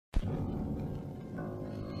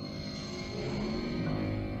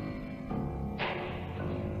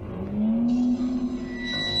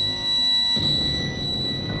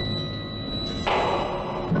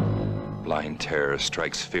blind terror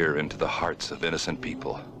strikes fear into the hearts of innocent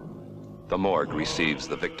people. The morgue receives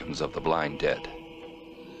the victims of the blind dead.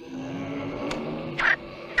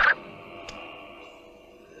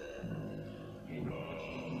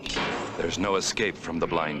 There's no escape from the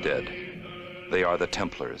blind dead. They are the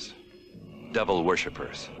Templars, devil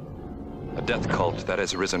worshippers. A death cult that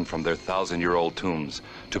has risen from their 1,000-year-old tombs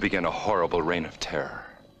to begin a horrible reign of terror.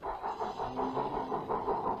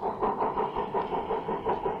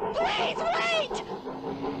 Please wait!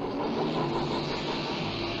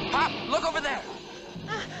 Pop, look over there!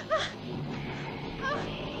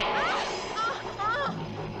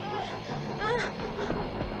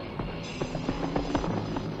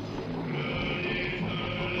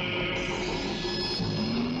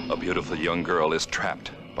 A beautiful young girl is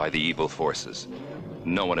trapped by the evil forces.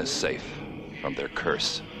 No one is safe from their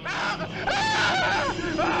curse.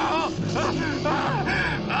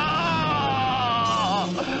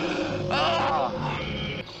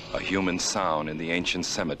 A human sound in the ancient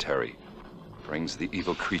cemetery brings the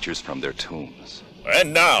evil creatures from their tombs.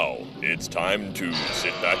 And now, it's time to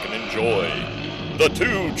sit back and enjoy the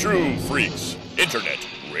Two True Freaks Internet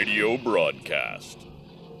Radio Broadcast.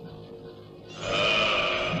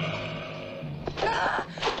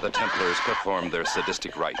 The Templars perform their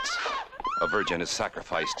sadistic rites. A virgin is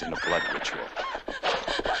sacrificed in a blood ritual.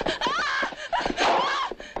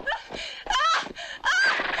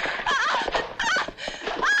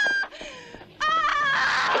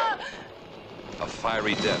 A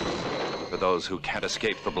fiery death for those who can't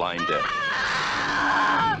escape the blind dead.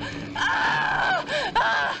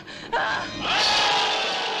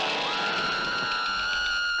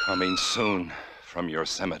 Coming soon from your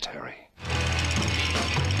cemetery.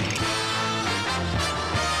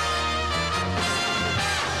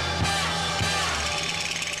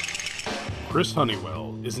 Chris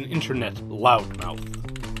Honeywell is an internet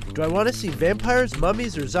loudmouth. Do I want to see vampires,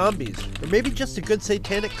 mummies, or zombies? Or maybe just a good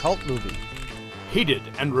satanic cult movie? Hated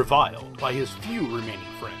and reviled by his few remaining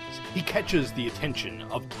friends, he catches the attention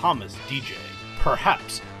of Thomas DJ,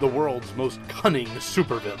 perhaps the world's most cunning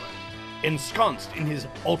supervillain. Ensconced in his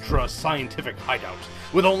ultra-scientific hideout,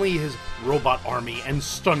 with only his robot army and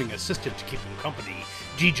stunning assistant to keep him company,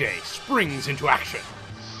 DJ springs into action.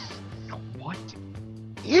 What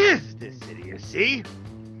is this idiocy?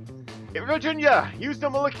 Virginia, use the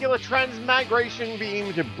molecular transmigration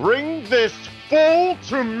beam to bring this fool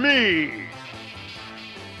to me!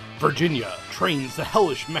 Virginia trains the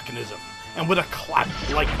hellish mechanism, and with a clap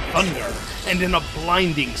like thunder and in a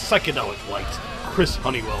blinding psychedelic light, Chris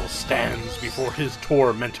Honeywell stands before his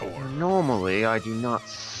tormentor. Normally, I do not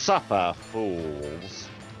suffer fools,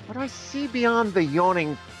 but I see beyond the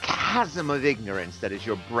yawning chasm of ignorance that is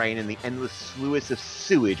your brain and the endless sluice of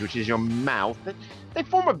sewage which is your mouth. They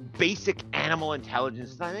form a basic animal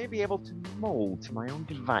intelligence that I may be able to mold to my own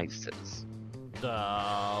devices.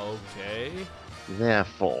 Okay.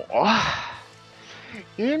 Therefore,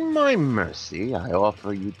 in my mercy, I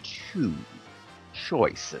offer you two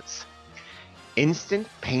choices. Instant,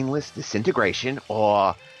 painless disintegration,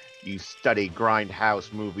 or you study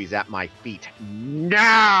grindhouse movies at my feet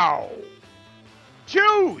now!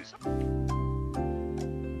 Choose!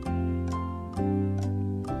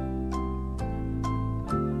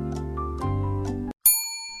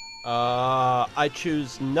 I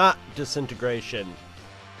choose not disintegration.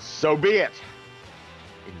 So be it.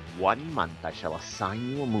 In 1 month, I shall assign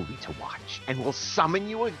you a movie to watch, and will summon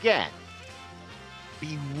you again.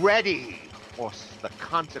 Be ready, or the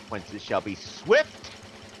consequences shall be swift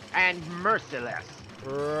and merciless.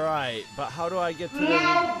 Right, but how do I get to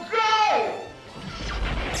Now go!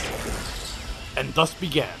 And thus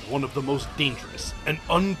began one of the most dangerous and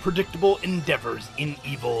unpredictable endeavors in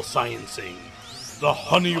evil sciencing. The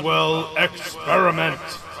Honeywell Experiment.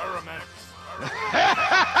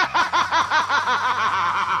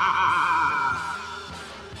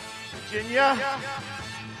 Virginia,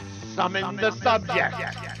 summon the subject.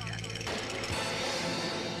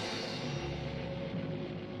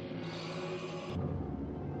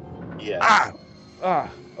 Yes.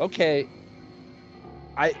 Okay.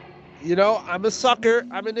 I'm a sucker.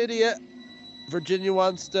 I'm an idiot. Virginia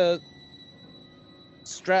wants to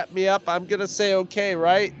strap me up. I'm gonna say okay,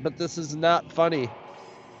 right? But this is not funny.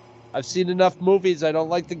 I've seen enough movies. I don't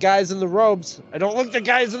like the guys in the robes.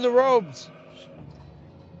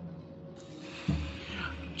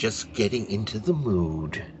 Just getting into the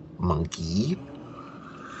mood, monkey.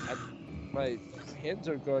 My hands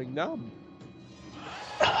are going numb.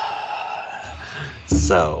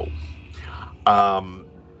 So,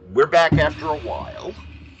 we're back after a while.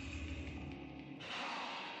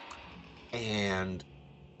 And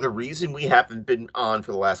the reason we haven't been on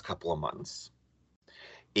for the last couple of months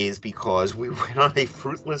is because we went on a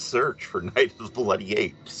fruitless search for Night of the Bloody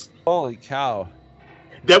Apes. Holy cow.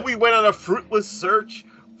 Then we went on a fruitless search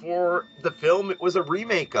for the film it was a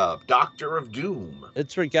remake of, Doctor of Doom.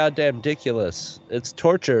 It's goddamn ridiculous. It's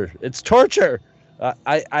torture. It's torture.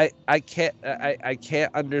 I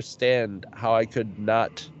can't understand how I could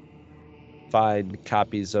not find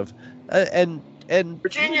copies of and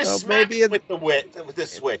Virginia, you know, smack maybe with the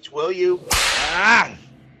switch, will you?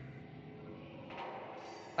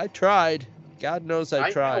 I tried. God knows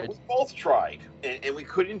I tried. Know, we both tried, and we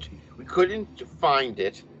couldn't find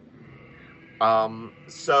it.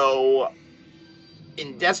 So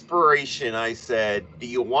in desperation, I said, "Do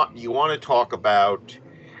you want to talk about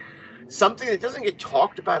something that doesn't get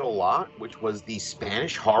talked about a lot, which was the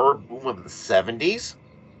Spanish horror boom of the 70s?"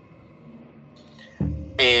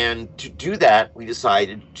 And to do that, we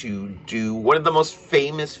decided to do one of the most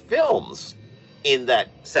famous films in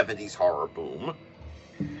that 70s horror boom.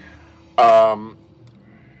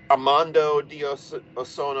 Armando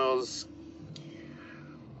Ozono's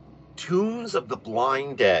Tombs of the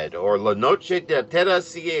Blind Dead, or La Noche de Terra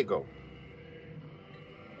Ciego.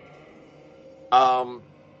 And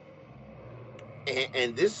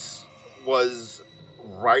this was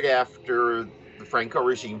right after the Franco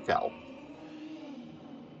regime fell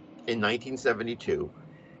in 1972.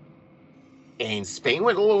 And Spain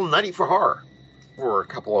went a little nutty for horror for a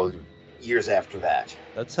couple of years after that.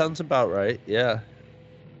 That sounds about right. Yeah.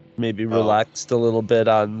 Maybe relaxed a little bit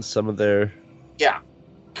on some of their. Yeah.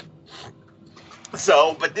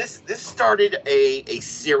 So, but this started a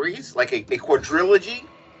series, like a quadrilogy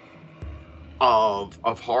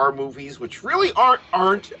of horror movies, which really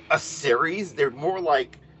aren't a series. They're more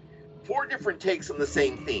like 4 different takes on the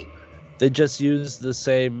same theme. They just use the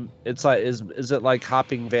same. It's like is it like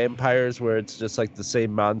Hopping Vampires, where it's just like the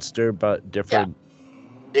same monster but different?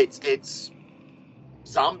 Yeah. It's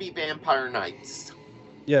Zombie Vampire Nights.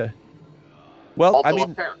 Yeah. Well, Although I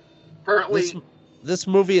mean, apparently this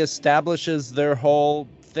movie establishes their whole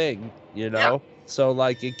thing, you know? Yeah. So,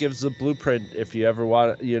 like, it gives a blueprint if you ever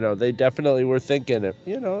want, you know, they definitely were thinking, if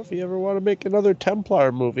you ever want to make another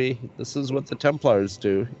Templar movie, this is what the Templars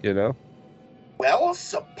do, you know? Well,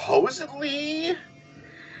 supposedly,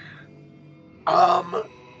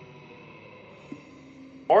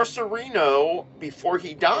 Marcelino, before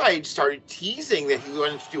he died, started teasing that he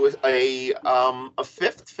wanted to do a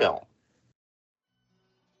 5th film.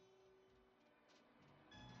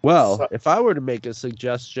 Well, So- if I were to make a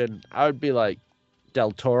suggestion, I would be like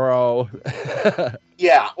Del Toro.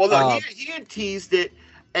 Yeah, well, no, he had teased it,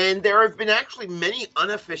 and there have been actually many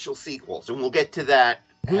unofficial sequels, and we'll get to that.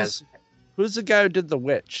 Who's the guy who did The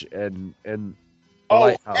Witch and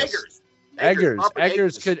Lighthouse?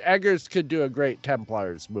 Eggers could do a great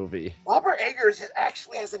Templars movie. Robert Eggers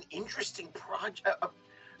actually has an interesting project.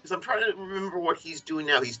 Because I'm trying to remember what he's doing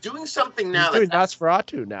now. He's doing something now. He's doing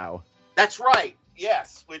Nosferatu now. That's right.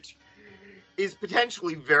 Yes, which is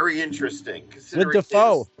potentially very interesting. With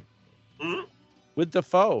Defoe. Hmm? With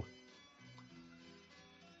Defoe.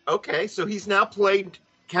 Okay, so he's now played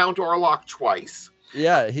Count Orlok twice.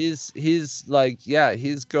 Yeah, he's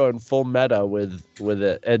going full meta with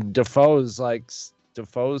it, and Defoe's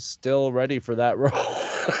still ready for that role,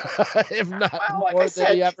 if not more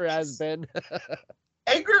than he ever has been.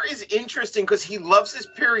 Egger is interesting because he loves his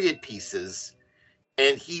period pieces,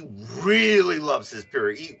 and he really loves his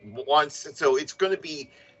period. So it's going to be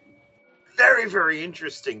very, very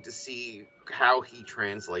interesting to see how he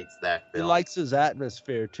translates that film. He likes his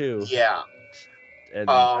atmosphere too. Yeah. And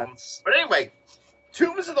but anyway,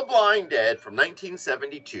 Tombs of the Blind Dead from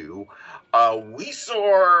 1972. We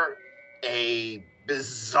saw a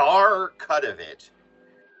bizarre cut of it,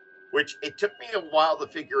 which it took me a while to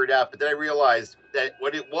figure it out, but then I realized that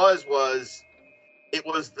what it was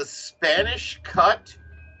the Spanish cut,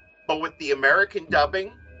 but with the American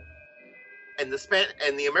dubbing, and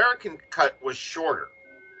the American cut was shorter.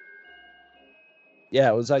 Yeah,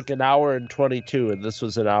 it was like an hour and 22, and this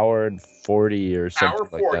was an hour and 40 or something Hour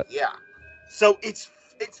 40, like that. yeah. So it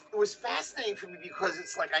was fascinating for me because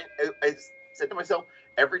it's like I said to myself,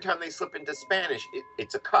 every time they slip into Spanish,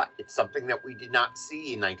 it's a cut. It's something that we did not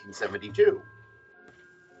see in 1972.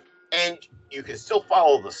 And you can still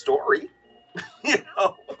follow the story, you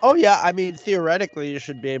know? Oh, yeah. I mean, theoretically, you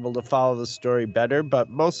should be able to follow the story better, but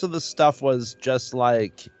most of the stuff was just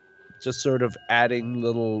sort of adding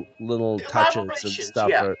little touches and stuff.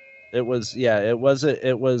 Yeah. It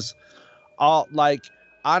was all like,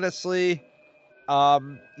 honestly,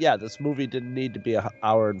 this movie didn't need to be an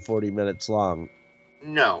hour and 40 minutes long.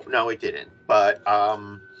 No, it didn't. But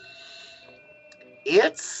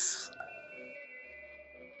It's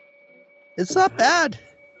not bad.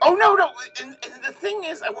 Oh, no. And the thing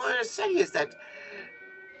is, I wanted to say is that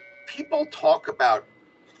people talk about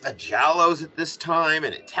the giallos at this time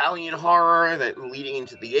and Italian horror that leading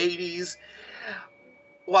into the 80s.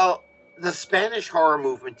 Well, the Spanish horror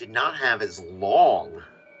movement did not have as long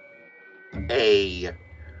a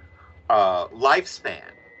lifespan.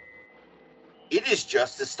 It is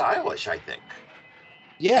just as stylish, I think.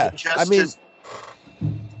 Yeah, Just I mean, as-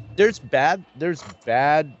 there's bad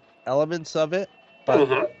elements of it, but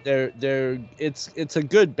Mhm. it's a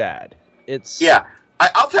good bad. It's Yeah,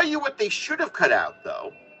 I'll tell you what they should have cut out,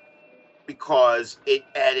 though, because it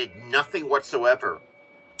added nothing whatsoever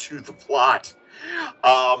to the plot.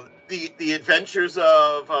 The adventures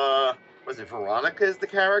of was it Veronica is the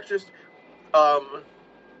characters?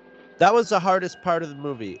 That was the hardest part of the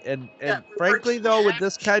movie, and Yeah, frankly, Virginia though, with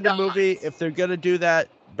this kind of dies. movie, if they're gonna do that,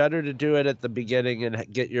 better to do it at the beginning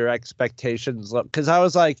and get your expectations low. Because I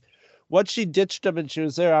was like, once she ditched him and she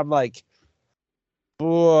was there, I'm like,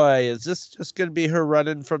 boy, is this just gonna be her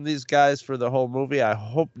running from these guys for the whole movie? I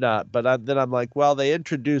hope not. But then I'm like, well, they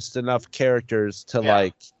introduced enough characters to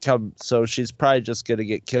like come, so she's probably just gonna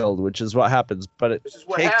get killed, which is what happens. But it Which is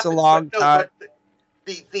what takes happens, a long but no, time. but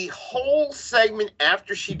the whole segment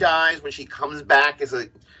after she dies, when she comes back as a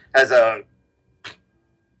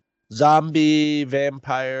Zombie,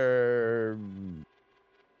 vampire,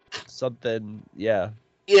 something. Yeah.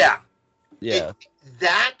 yeah. Yeah.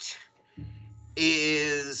 That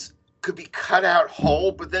could be cut out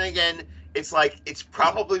whole, but then again, it's like it's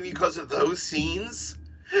probably because of those scenes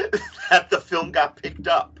that the film got picked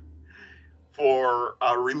up for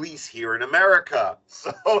a release here in America.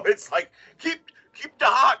 So it's like keep the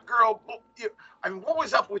hot girl. I mean, what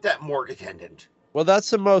was up with that morgue attendant? Well, that's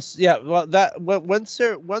the most. Yeah. Well, once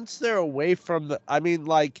they're away from the. I mean,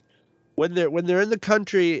 like when they're in the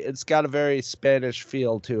country, it's got a very Spanish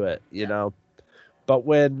feel to it, you know. But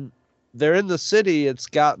when they're in the city, it's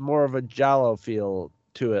got more of a giallo feel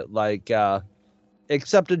to it. Like,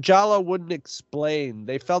 except a giallo wouldn't explain.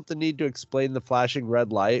 They felt the need to explain the flashing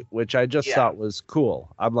red light, which I just thought was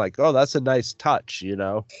cool. I'm like, oh, that's a nice touch, you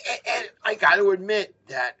know. And I got to admit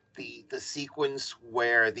that the sequence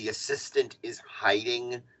where the assistant is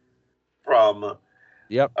hiding from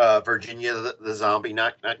Virginia the zombie,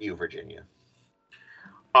 not you, Virginia,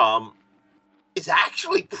 is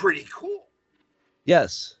actually pretty cool.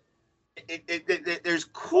 Yes. There's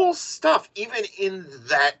cool stuff even in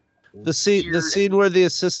that. The scene where the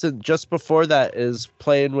assistant just before that is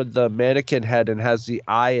playing with the mannequin head and has the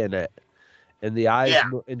eye in it, and the eye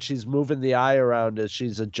and she's moving the eye around as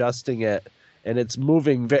she's adjusting it, and it's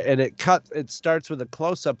moving and it starts with a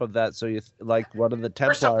close up of that, so you like one of the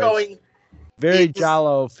Templars. Very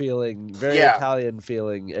giallo feeling, very Italian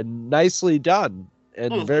feeling, and nicely done,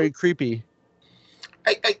 and very creepy.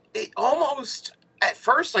 It almost at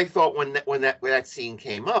first I thought when that scene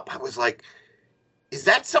came up, I was like, is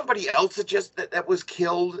that somebody else that was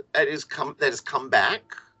killed that has come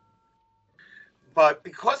back? But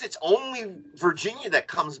because it's only Virginia that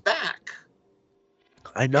comes back.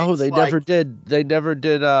 I know they never did. They never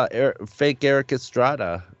did fake Eric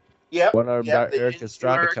Estrada. Yeah. Eric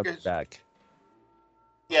Estrada comes back.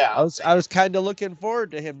 Yeah. I was kind of looking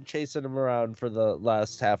forward to him chasing him around for the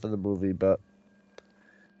last half of the movie, but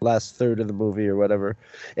last third of the movie or whatever.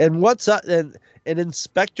 And what's up? And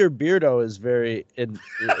Inspector Beardo is the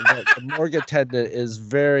morgue attendant is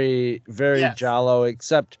very, very giallo,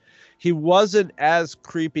 except he wasn't as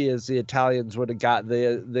creepy as the Italians would have gotten.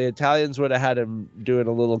 The Italians would have had him doing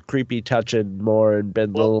a little creepy touching more and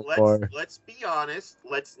been a little more. Let's be honest.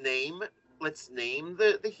 Let's name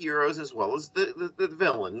the heroes as well as the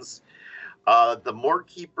villains. The morgue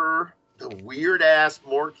keeper, the weird ass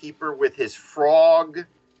morgue keeper with his frog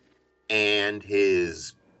and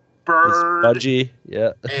his bird, Budgie,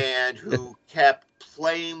 and who kept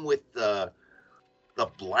playing with the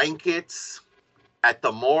blankets at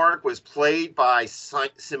the morgue, was played by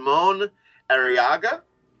Simon Arriaga,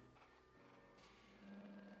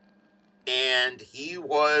 and he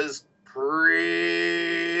was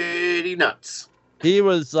pretty nuts. He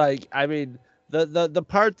was like, I mean, the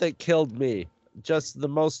part that killed me, just the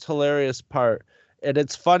most hilarious part, and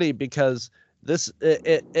it's funny because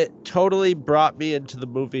it totally brought me into the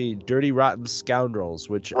movie Dirty Rotten Scoundrels,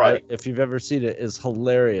 which if you've ever seen it, is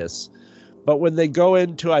hilarious. But when they go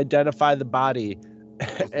in to identify the body,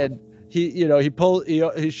 and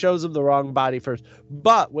he shows them the wrong body first.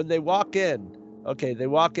 But when they walk in,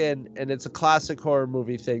 and it's a classic horror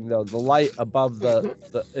movie thing though. The light above the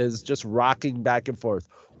is just rocking back and forth.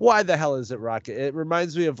 Why the hell is it rocking? It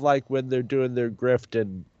reminds me of like when they're doing their grift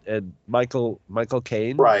and Michael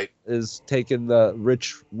Caine Right. is taking the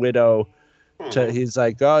rich widow to, he's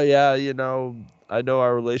like, oh yeah, you know, I know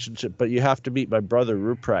our relationship, but you have to meet my brother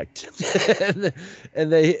Ruprecht.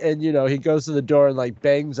 and you know, he goes to the door and like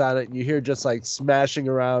bangs on it, and you hear just like smashing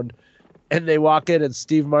around, and they walk in and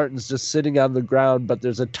Steve Martin's just sitting on the ground, but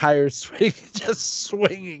there's a tire swing just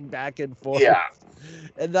swinging back and forth. Yeah.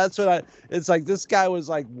 And that's what it's like, this guy was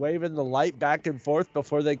like waving the light back and forth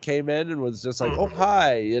before they came in and was just like, oh,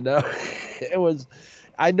 hi, you know.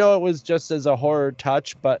 I know it was just as a horror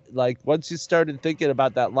touch, but like once you started thinking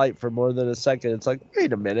about that light for more than a second, it's like,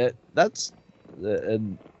 wait a minute,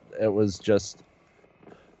 and it was just,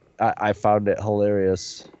 I found it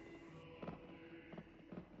hilarious.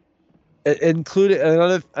 Including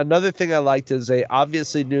another thing I liked is they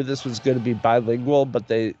obviously knew this was going to be bilingual, but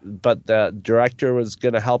the director was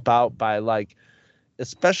going to help out by, like,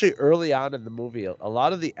 especially early on in the movie, a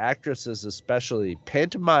lot of the actresses especially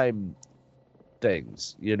pantomime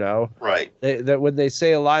things, you know, Right. That when they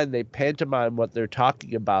say a line, they pantomime what they're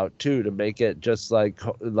talking about too, to make it just like,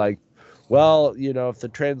 well, you know, if the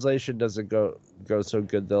translation doesn't go so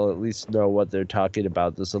good, they'll at least know what they're talking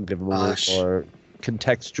about. This will give them a little more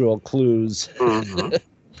contextual clues. Mm-hmm.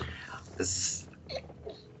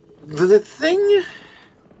 The thing,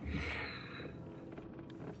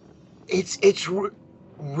 it's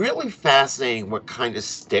really fascinating what kind of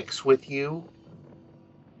sticks with you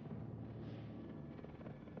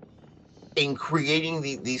in creating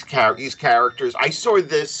these characters. I saw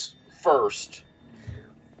this first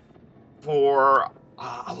for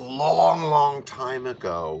a long time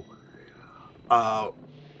ago.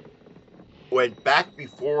 Went back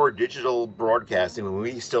before digital broadcasting, when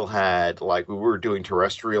we still had, like, we were doing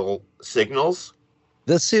terrestrial signals.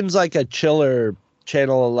 This seems like a chiller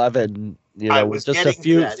Channel 11, you know, with just a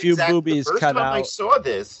few boobies cut out. The first time I saw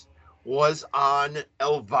this was on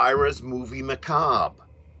Elvira's movie Macabre.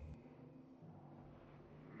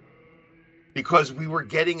 Because we were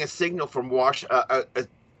getting a signal from a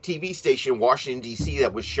TV station in Washington, D.C.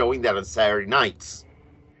 that was showing that on Saturday nights.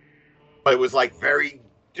 But it was like very...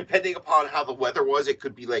 depending upon how the weather was, it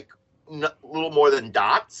could be like a little more than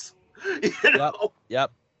dots, you know?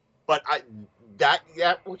 Yep. But that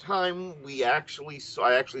time I actually saw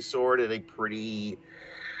it at a pretty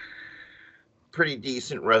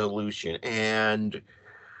decent resolution. And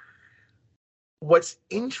what's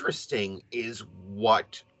interesting is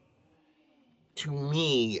what, to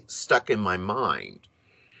me, stuck in my mind.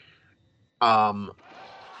 And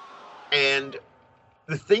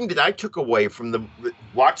the thing that I took away from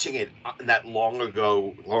watching it in that long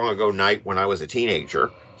ago night when I was a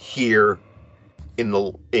teenager here in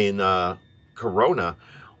Corona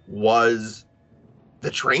was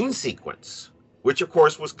the train sequence, which of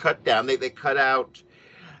course was cut down. They cut out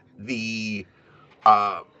the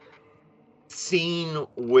scene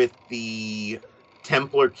with the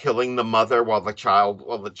Templar killing the mother while the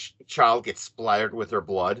child gets splattered with her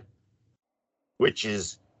blood, which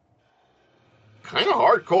is kind of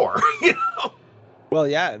hardcore, you know. Well,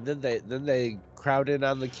 yeah, and then they crowd in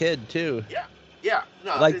on the kid too. Yeah.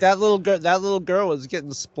 No, like that little girl was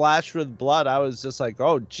getting splashed with blood. I was just like,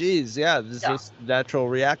 oh, geez, yeah, this is just natural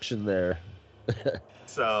reaction there.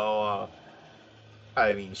 So,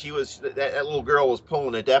 I mean, that little girl was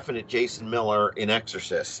pulling a definite Jason Miller in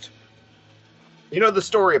Exorcist. You know the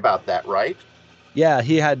story about that, right? Yeah,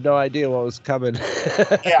 he had no idea what was coming.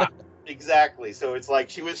 Yeah. Exactly. So it's like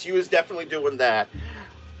she was definitely doing that.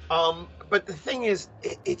 But the thing is,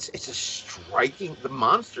 it's a striking. The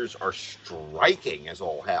monsters are striking as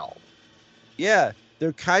all hell. Yeah,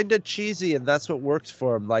 they're kind of cheesy, and that's what works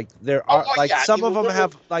for them. Like some of them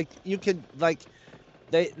have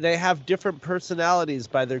they have different personalities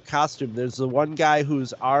by their costume. There's the one guy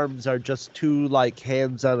whose arms are just two like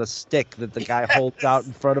hands on a stick that the guy holds out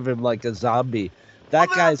in front of him like a zombie. That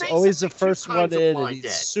guy's always the first one in, and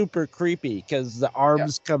he's super creepy because the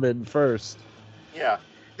arms come in first. Yeah.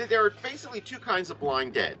 There are basically two kinds of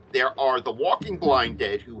blind dead. There are the walking blind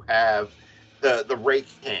dead who have the rake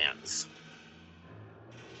hands.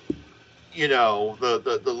 You know,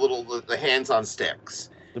 the hands on sticks.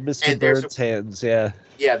 The Mr. Burns hands, yeah.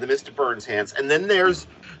 Yeah, the Mr. Burns hands. And then there's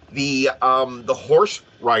the horse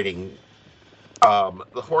riding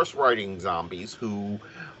zombies who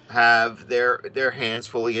have their hands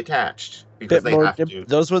fully attached because they have to.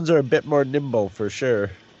 Those ones are a bit more nimble for sure.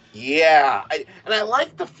 Yeah, and I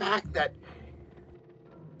like the fact that,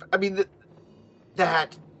 I mean,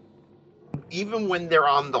 that even when they're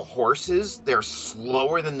on the horses, they're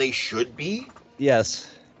slower than they should be.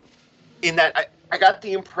 Yes. In that, I got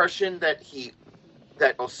the impression that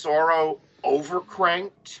Osoro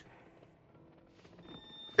overcranked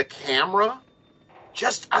the camera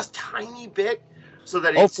just a tiny bit so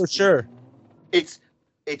that Oh, for sure. it's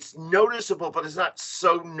noticeable, but it's not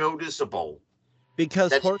so noticeable. Because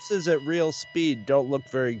That's- horses at real speed don't look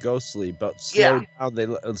very ghostly, but Yeah.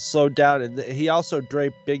 slow down, and he also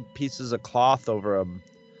draped big pieces of cloth over them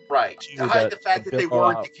Right. to To hide the fact to that they billow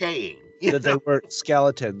weren't out. decaying. that they weren't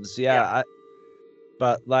skeletons. Yeah,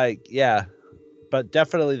 but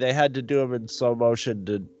definitely they had to do them in slow motion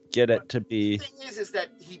to get it to be. The thing is that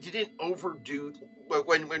he didn't overdo.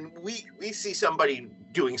 When we see somebody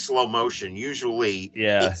doing slow motion, usually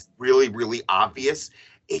it's really, really obvious.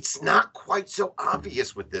 It's not quite so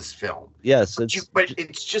obvious with this film. Yes, But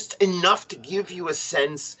it's just enough to give you a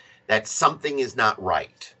sense that something is not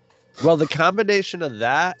right. well, the combination of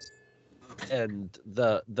that and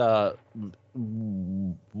the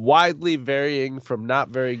widely varying from not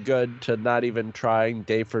very good to not even trying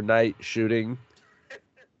day for night shooting,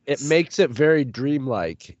 it makes it very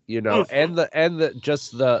dreamlike, and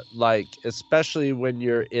the like, especially when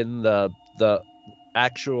you're in the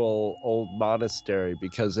actual old monastery,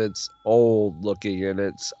 because it's old looking, and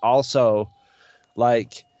it's also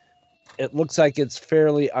like, it looks like it's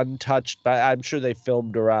fairly untouched, but I'm sure they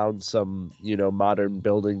filmed around some, modern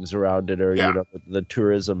buildings around it, or the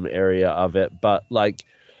tourism area of it. But like,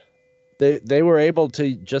 they were able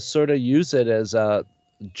to just sort of use it as a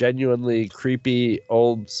genuinely creepy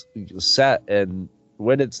old set, and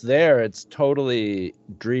when it's there, it's totally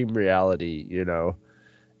dream reality,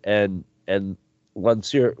 and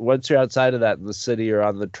once you're outside of that in the city or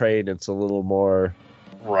on the train, it's a little more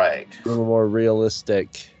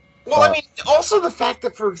realistic. Well, I mean, also the fact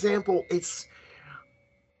that, for example, it's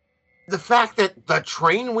the fact that the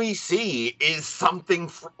train we see is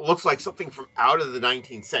looks like something from out of the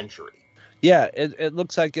 19th century. Yeah, it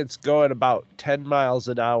looks like it's going about 10 miles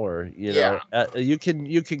an hour. You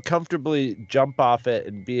can comfortably jump off it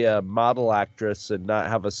and be a model actress and not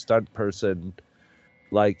have a stunt person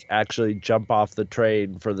like actually jump off the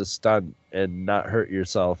train for the stunt and not hurt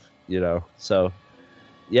yourself. So.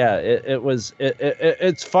 Yeah,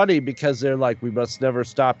 it's funny because they're like, we must never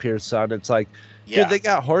stop here, son. It's like, dude, they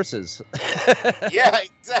got horses. Yeah,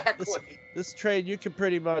 exactly. This train, you can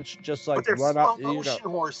pretty much just like but they're run up. slow motion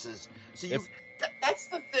horses. So that's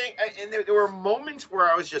the thing. And there were moments where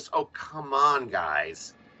I was just, oh, come on,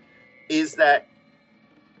 guys. Is that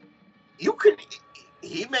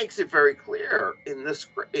he makes it very clear in the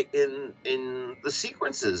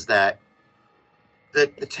sequences that the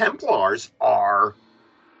Templars are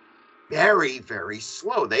very, very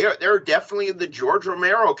slow. They're definitely in the George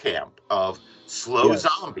Romero camp of slow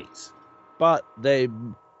zombies. But they,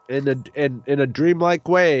 in a dreamlike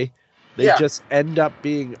way, they just end up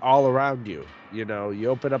being all around you. You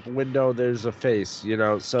open up a window, there's a face.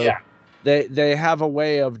 So they have a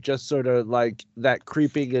way of just sort of like that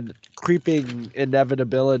creeping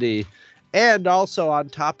inevitability, and also on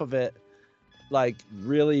top of it, like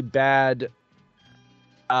really bad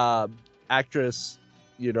actress.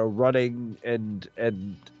 Running and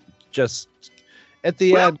just at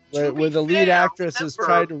the end where the lead actress is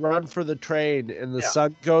trying to run for the train and the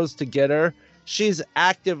son goes to get her, she's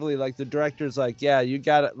actively like, the director's like, yeah, you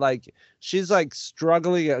got it. Like, she's like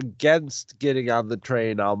struggling against getting on the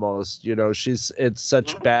train almost, it's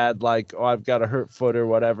such bad, like, oh, I've got a hurt foot or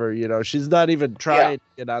whatever, she's not even trying to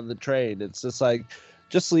get on the train. It's just like,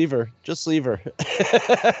 just leave her.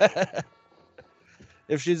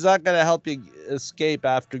 If she's not gonna help you escape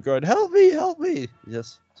after going, help me,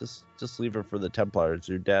 just leave her for the Templars.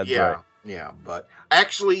 Your dad's right. Yeah, but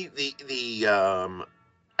actually, the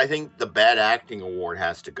I think the bad acting award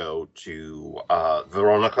has to go to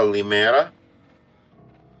Veronica Limera,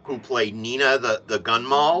 who played Nina, the gun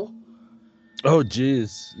moll. Oh,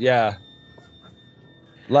 geez, yeah.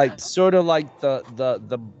 Like sort of like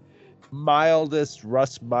the mildest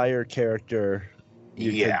Russ Meyer character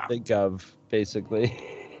you can think of. Basically.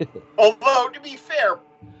 Although, to be fair,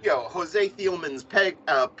 Jose Thielman's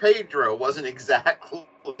Pedro wasn't exactly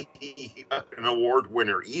an award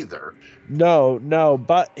winner either. No,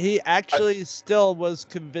 but he actually still was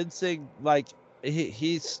convincing. Like I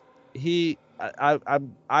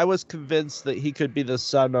was convinced that he could be the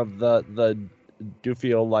son of the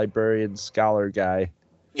Duffield librarian scholar guy.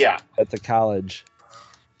 Yeah. At the college.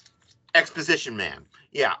 Exposition man.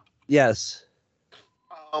 Yeah. Yes.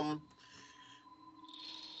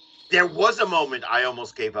 There was a moment I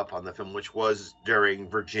almost gave up on the film, which was during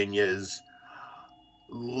Virginia's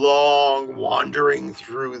long wandering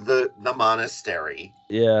through the monastery.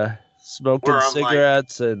 Yeah, smoking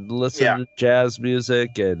cigarettes and listening to jazz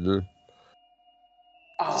music and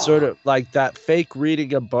sort of like that fake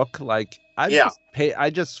reading a book, like I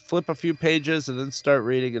just flip a few pages and then start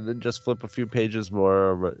reading, and then just flip a few pages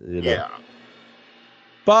more. Yeah.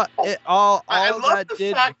 But all I love that the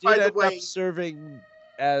did fact, by the end way- up serving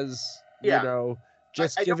as Yeah.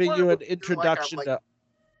 just I don't giving wanna you an look like I'm, introduction like, to.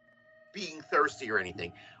 being thirsty or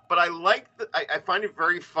anything, but I like I find it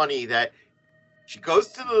very funny that she goes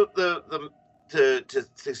to to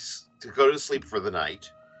go to sleep for the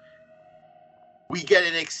night. We get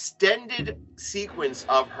an extended sequence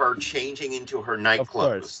of her changing into her night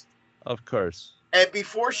clothes. Of course. And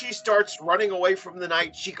before she starts running away from the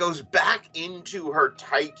night, she goes back into her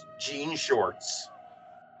tight jean shorts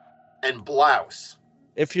and blouse.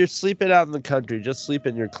 If you're sleeping out in the country, just sleep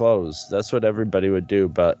in your clothes. That's what everybody would do,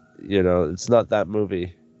 but it's not that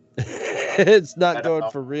movie. It's not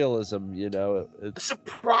going for realism, It's...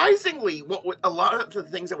 Surprisingly, a lot of the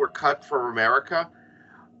things that were cut for America,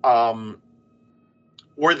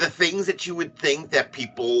 were the things that you would think that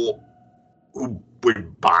people who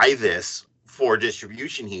would buy this for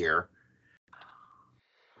distribution here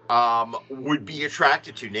would be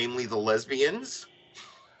attracted to, namely the lesbians.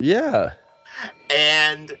 Yeah.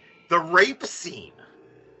 And the rape scene,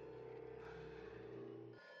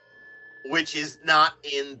 which is not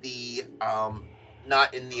in the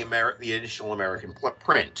initial American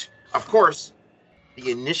print. Of course,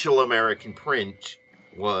 the initial American print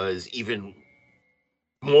was even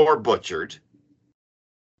more butchered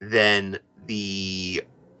than the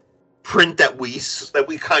print that we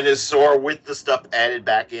kind of saw with the stuff added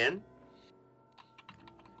back in.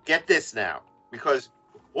 Get this now, because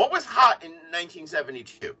what was hot in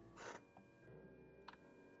 1972?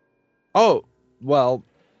 Oh, well,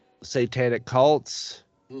 satanic cults.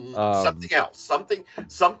 Something else.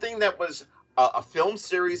 Something that was a film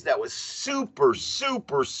series that was super,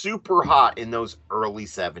 super, super hot in those early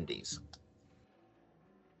 70s.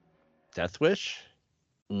 Death Wish?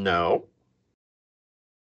 No.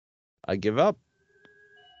 I give up.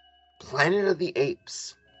 Planet of the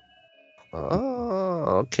Apes.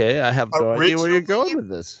 Oh, okay. I have no idea where you're going with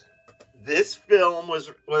this. This film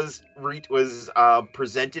was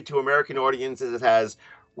presented to American audiences as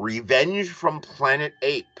Revenge from Planet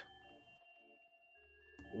Ape,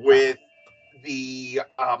 with the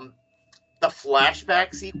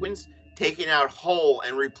flashback sequence taken out whole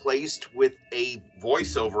and replaced with a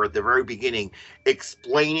voiceover at the very beginning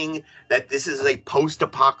explaining that this is a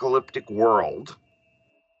post-apocalyptic world.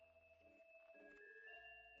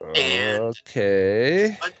 And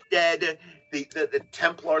okay, undead, the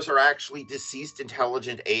Templars are actually deceased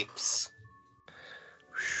intelligent apes.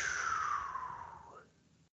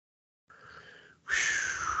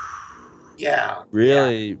 Yeah.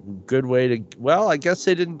 Really good way to... Well, I guess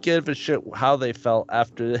they didn't give a shit how they felt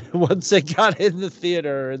after once they got in the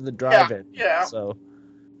theater or in the drive-in. Yeah. So.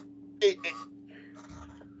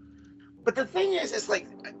 But the thing is like,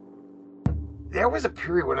 there was a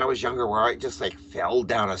period when I was younger where I just like fell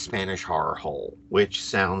down a Spanish horror hole, which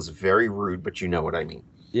sounds very rude, but you know what I mean.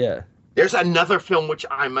 Yeah. There's another film which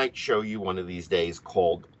I might show you one of these days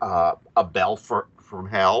called A Bell from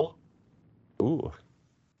Hell. Ooh.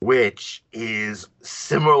 Which is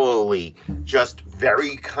similarly just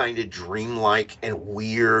very kind of dreamlike and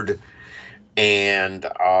weird and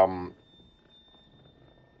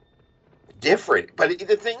different. But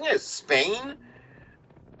the thing is, Spain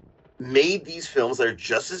made these films that are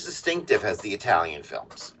just as distinctive as the Italian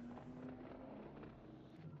films.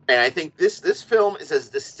 And I think this film is as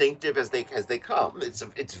distinctive as they come.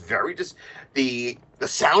 It's very just the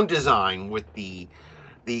sound design with the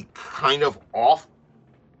kind of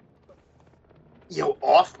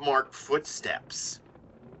off-mark footsteps.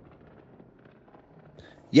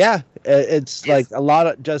 Yeah, it's like a lot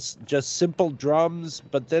of just simple drums,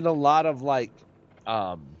 but then a lot of like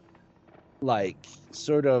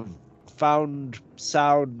sort of found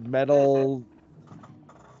sound metal.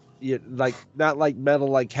 Like not like metal,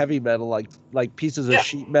 like heavy metal, like pieces of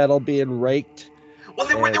sheet metal being raked. Well,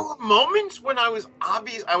 there were moments when I was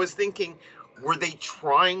thinking, were they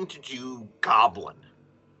trying to do Goblin?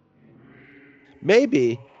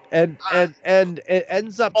 Maybe, and it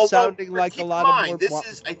ends up sounding like a lot of more.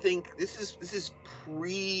 I think this is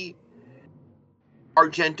pre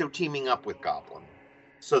Argento teaming up with Goblin,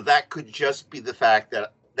 so that could just be the fact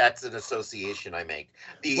that that's an association I make.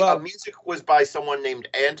 The music was by someone named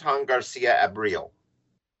Anton Garcia Abril.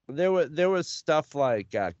 There was stuff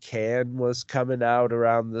like Can was coming out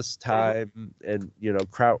around this time, and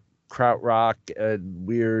krautrock and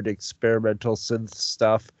weird experimental synth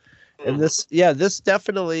stuff. And this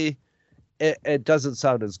definitely, it doesn't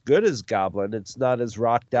sound as good as Goblin. It's not as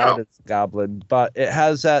rocked out as Goblin, but it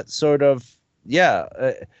has that sort of,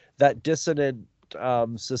 that dissonant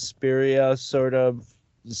Suspiria sort of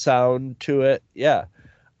sound to it. Yeah,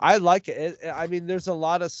 I like it. I mean, there's a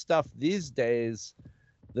lot of stuff these days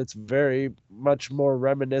that's very much more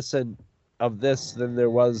reminiscent of this than there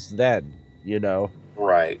was then, you know.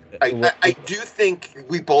 Right. I do think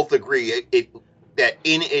we both agree that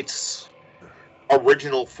in its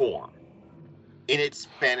original form, in its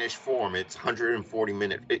Spanish form, it's 140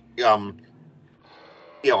 minute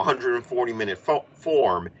 140 minute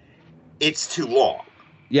form, it's too long.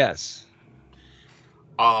 Yes.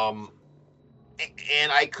 And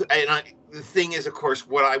the thing is, of course,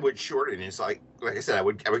 what I would shorten is like I said, I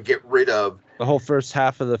would get rid of the whole first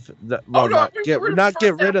half of not get rid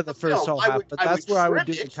of the first whole half, but that's where I would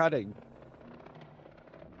do the cutting.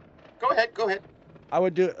 Go ahead. I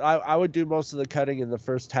would do most of the cutting in the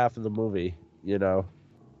first half of the movie, you know.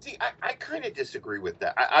 See, I kind of disagree with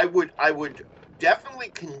that. I would definitely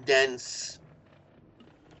condense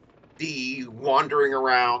the wandering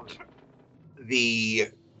around the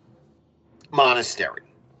monastery.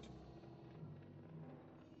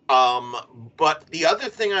 But the other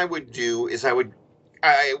thing I would do is I would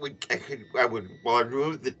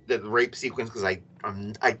remove the rape sequence because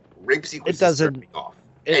rape sequence doesn't me off.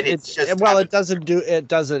 It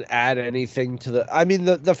doesn't add anything to the. I mean,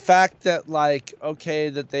 the fact that like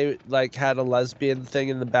that they like had a lesbian thing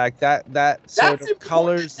in the back that sort of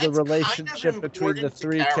colors the relationship between the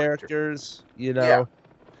three characters, you know,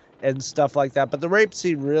 and stuff like that. But the rape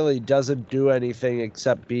scene really doesn't do anything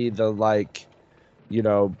except be the like, you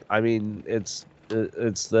know. I mean, it's the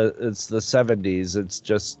 70s. It's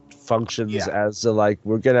just functions as the like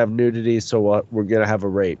we're gonna have nudity, so what we're gonna have a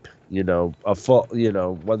rape. You know, a full,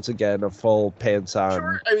 once again, a full pants on.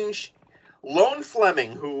 Sure, I mean, Lone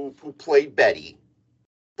Fleming, who played Betty,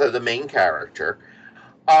 the main character,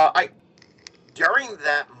 during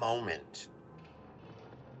that moment,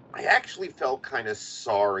 I actually felt kind of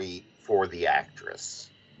sorry for the actress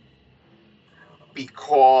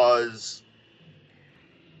because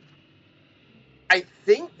I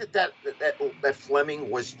think that Fleming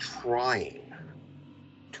was trying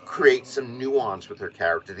to create some nuance with her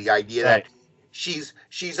character. The idea that she's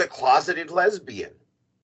a closeted lesbian,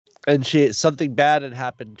 and something bad had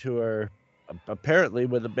happened to her, apparently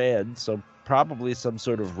with a man. So probably some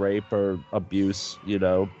sort of rape or abuse. You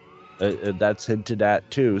know, that's hinted at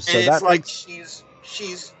too. So and it's like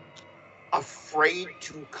she's afraid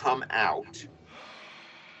to come out,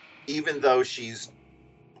 even though she's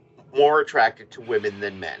more attracted to women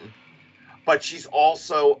than men. But she's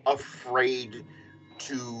also afraid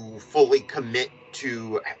to fully commit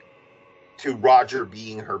to Roger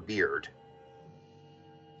being her beard.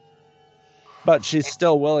 But she's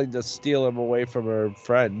still willing to steal him away from her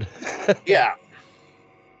friend. Yeah.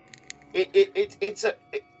 It's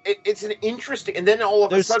an interesting, and then all of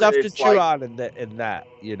there's a sudden stuff to chew on in that,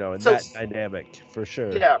 you know, in that dynamic for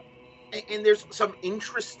sure. Yeah. And there's some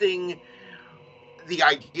interesting, the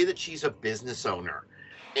idea that she's a business owner.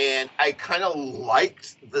 And I kind of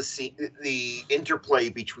liked the interplay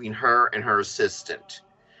between her and her assistant.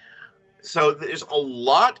 So there's a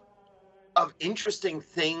lot of interesting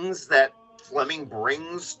things that Fleming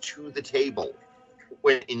brings to the table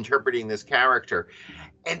when interpreting this character.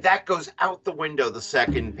 And that goes out the window the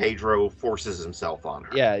second Pedro forces himself on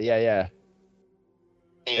her. Yeah.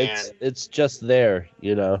 And it's just there,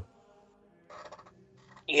 you know.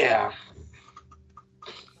 Yeah.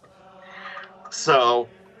 So...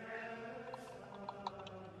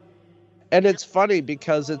 And it's funny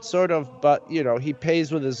because it's sort of, but, you know, he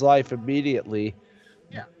pays with his life immediately.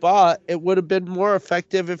 Yeah. But it would have been more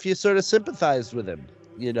effective if you sort of sympathized with him,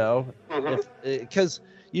 you know? Because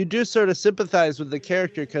you do sort of sympathize with the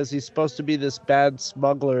character because he's supposed to be this bad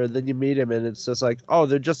smuggler, and then you meet him and it's just like, oh,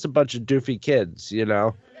 they're just a bunch of doofy kids, you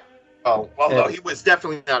know? Oh, well, no, he was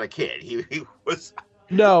definitely not a kid. He was...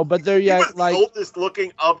 No, but they're he was like... the oldest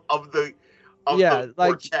looking of the... the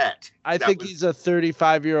quartet. I think he's a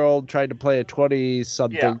 35-year-old trying to play a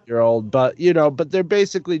 20-something-year-old, but but they're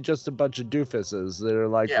basically just a bunch of doofuses that are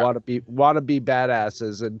like want to be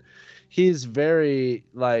badasses, and he's very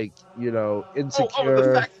like insecure.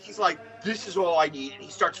 The fact that he's like, this is all I need, and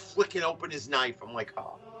he starts flicking open his knife. I'm like,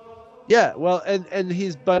 oh. Yeah, well, and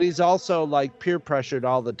he's also like peer pressured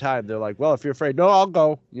all the time. They're like, well, if you're afraid, no, I'll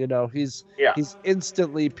go. He's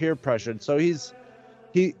instantly peer pressured, so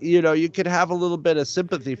you could have a little bit of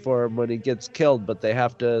sympathy for him when he gets killed, but they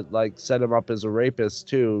have to like set him up as a rapist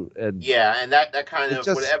too. And and that kind of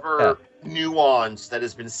whatever nuance that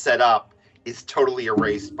has been set up is totally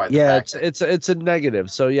erased by the fact it's a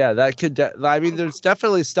negative. So that could I mean, there's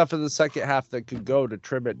definitely stuff in the second half that could go to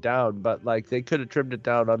trim it down, but like they could have trimmed it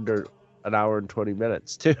down under an hour and 20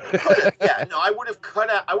 minutes too. Yeah, no, I would have cut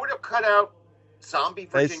out Zombie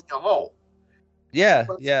Virginia Hole. Yeah,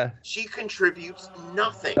 But yeah. She contributes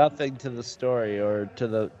nothing. Nothing to the story or to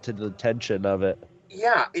the tension of it.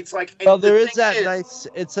 Yeah, it's like. Well, there is that nice.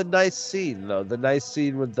 It's a nice scene though. The nice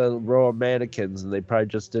scene with the row of mannequins, and they probably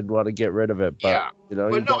just didn't want to get rid of it. But Yeah. you know,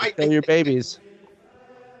 But you no, gotta kill your babies.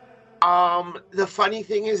 The funny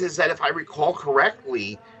thing is that if I recall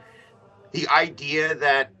correctly, the idea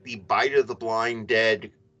that the bite of the blind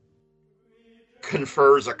dead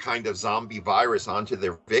confers a kind of zombie virus onto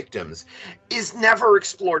their victims is never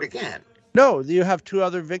explored again. No, you have two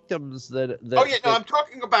other victims that Oh yeah, no, I'm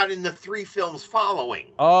talking about in the 3 films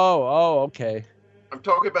following. Oh, okay. I'm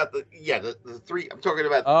talking about the 3. I'm talking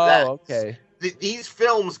about Oh, that. okay. These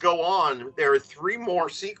films go on. There are 3 more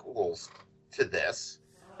sequels to this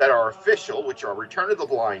that are official, which are Return of the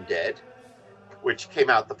Blind Dead, which came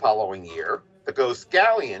out the following year, The Ghost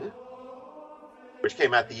Galleon, which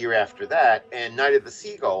came out the year after that, and Night of the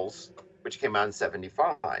Seagulls, which came out in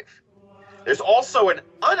 1975. There's also an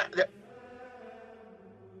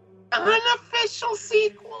unofficial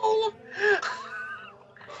sequel.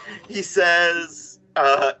 He says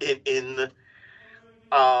in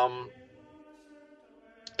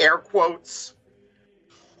air quotes,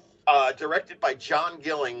 directed by John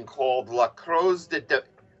Gilling, called La Cruz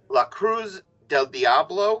del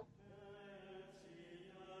Diablo.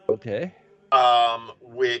 Okay.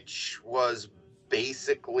 Which was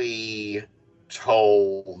basically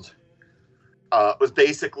told. Was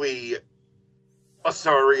basically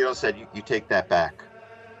Osorio said, "You take that back.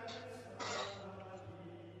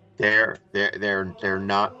 They're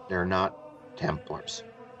not Templars."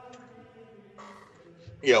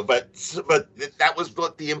 You know, but that was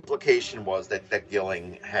what the implication was that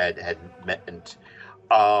Gilling had meant.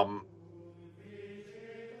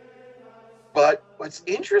 But what's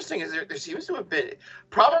interesting is there seems to have been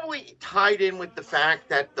probably tied in with the fact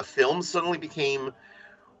that the film suddenly became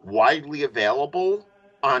widely available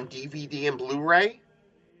on DVD and Blu-ray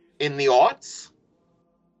in the aughts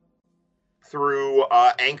through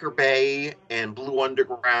Anchor Bay and Blue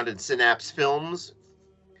Underground and Synapse Films.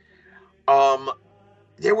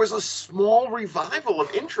 There was a small revival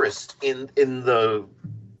of interest in the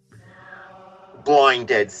Blind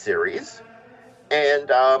Dead series.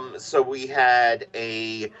 And so we had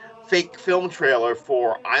a fake film trailer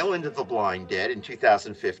for Island of the Blind Dead in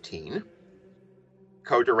 2015,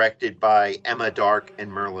 co-directed by Emma Dark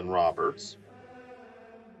and Merlin Roberts.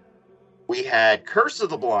 We had Curse of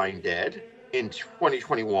the Blind Dead in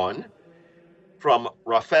 2021 from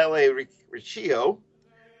Raffaele Riccio,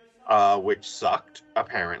 which sucked,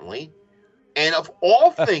 apparently. And of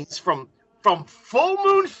all things, from Full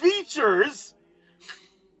Moon Features,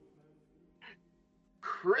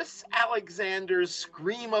 Chris Alexander's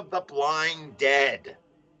Scream of the Blind Dead,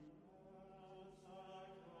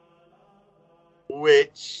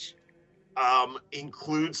 which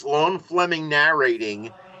includes Lone Fleming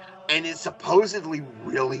narrating and is supposedly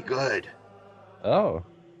really good. Oh.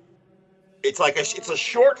 It's like it's a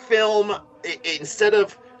short film. Instead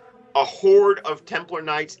of a horde of Templar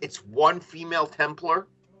knights, it's one female Templar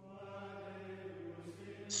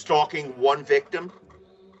stalking one victim.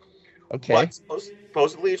 Okay. But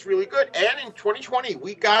supposedly it's really good. And in 2020,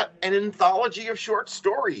 we got an anthology of short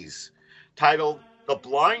stories titled The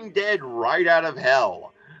Blind Dead Right Out of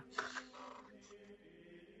Hell.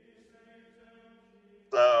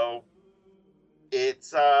 So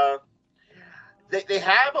it's they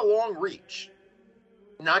have a long reach,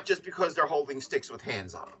 not just because they're holding sticks with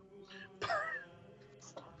hands on them.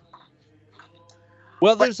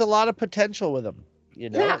 Well, there's a lot of potential with them. You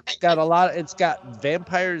know, Yeah. It's got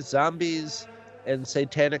vampires, zombies, and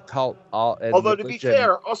satanic cult. Although to be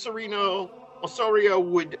fair, Osorio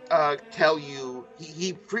would tell you,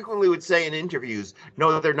 he frequently would say in interviews,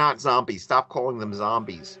 no, they're not zombies. Stop calling them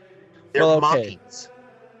zombies. They're mummies.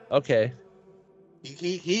 Okay.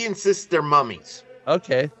 He insists they're mummies.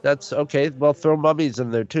 Okay, that's okay. Well, throw mummies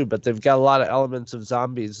in there too, but they've got a lot of elements of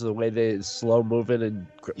zombies. The way they slow moving and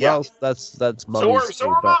well, that's mummies. So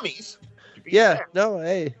are mummies. Yeah, no,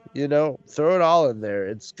 hey, you know, throw it all in there.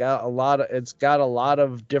 It's got a lot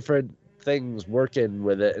of different things working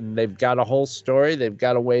with it, and they've got a whole story. They've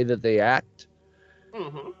got a way that they act.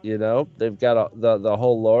 Mm-hmm. You know, they've got the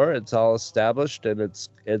whole lore. It's all established, and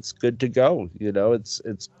it's good to go. You know, it's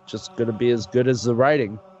just going to be as good as the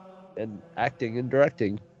writing, and acting and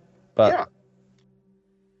directing. But yeah.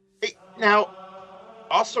 Hey, now,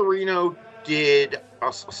 Osorio did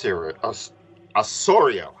Osorio.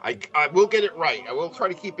 I will get it right. I will try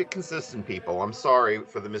to keep it consistent, people. I'm sorry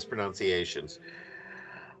for the mispronunciations.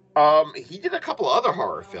 He did a couple other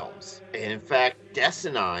horror films. And in fact, Des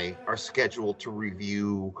and I are scheduled to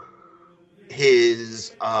review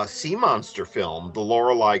his sea monster film, The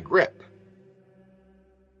Lorelei Grip,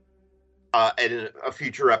 in a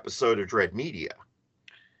future episode of Dread Media.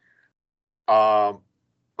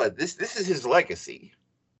 But this is his legacy.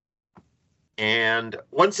 And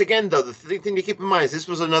once again, though, the thing to keep in mind is this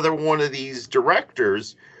was another one of these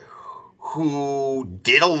directors who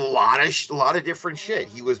did a lot of different shit.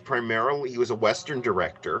 He was a Western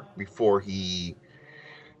director before he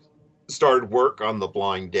started work on the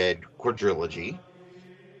Blind Dead quadrilogy.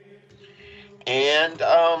 And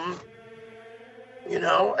I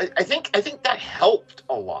think that helped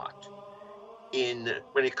a lot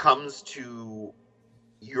when it comes to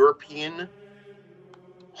European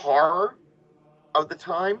horror of the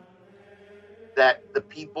time, that the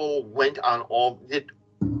people went on did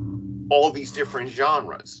all these different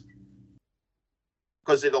genres,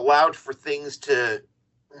 because it allowed for things to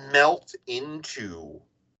melt into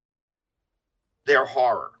their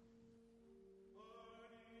horror.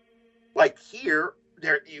 Like here,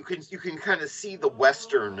 you can kind of see the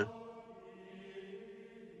Western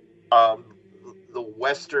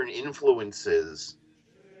influences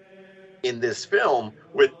in this film,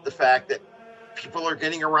 with the fact that people are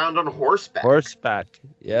getting around on horseback.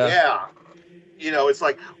 Yeah. Yeah. It's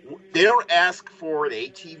like they don't ask for an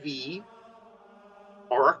ATV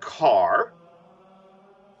or a car.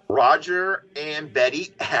 Roger and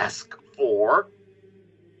Betty ask for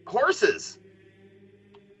horses.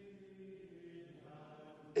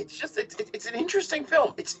 It's an interesting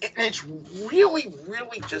film. It's really,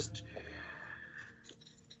 really just,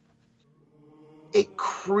 it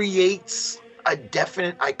creates a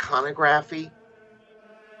definite iconography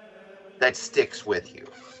that sticks with you.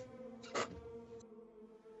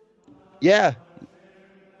 Yeah.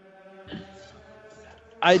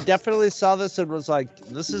 I definitely saw this and was like,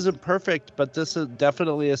 this isn't perfect, but this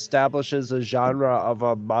definitely establishes a genre of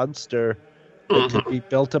a monster that could be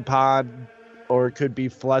built upon, or it could be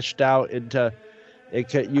fleshed out into.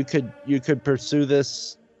 You could pursue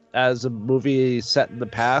this as a movie set in the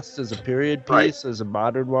past, as a period piece, right, as a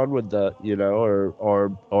modern one with the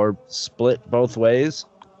or split both ways.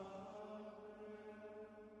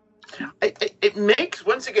 It makes,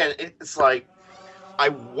 once again, it's like, I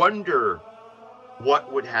wonder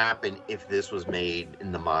what would happen if this was made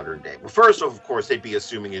in the modern day. Well, first, of course, they'd be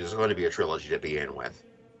assuming it is going to be a trilogy to begin with.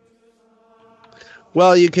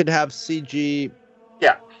 Well, you could have CG,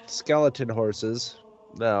 yeah, skeleton horses,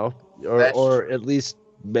 or at least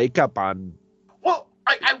makeup on. Well,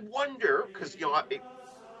 I wonder, because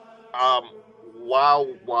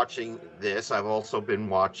while watching this, I've also been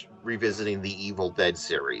revisiting the Evil Dead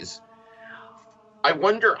series. I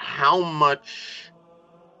wonder how much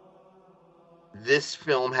this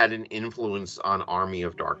film had an influence on Army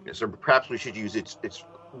of Darkness, or perhaps we should use its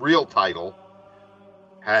real title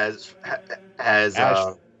as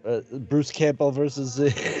Bruce Campbell versus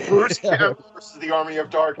the Bruce Campbell versus the Army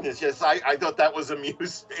of Darkness. Yes, I thought that was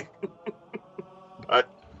amusing. But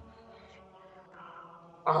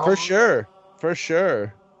for sure,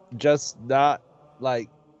 just not like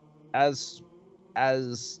as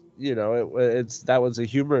that was a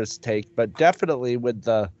humorous take, but definitely with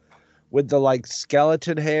the like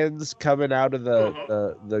skeleton hands coming out of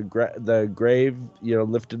the grave,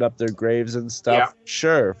 lifting up their graves and stuff. Yeah.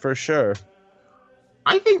 Sure, for sure.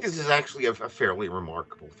 I think this is actually a fairly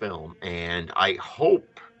remarkable film, and I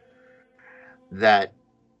hope that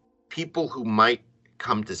people who might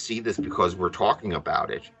come to see this because we're talking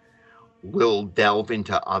about it will delve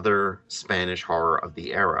into other Spanish horror of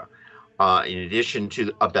the era. In addition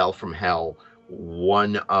to A Bell from Hell,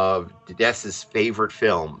 one of Des's favorite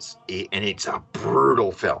films, and it's a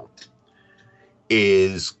brutal film,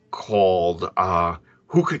 is called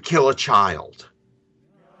Who Could Kill a Child?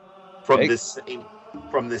 From the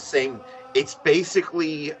same, it's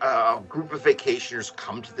basically a group of vacationers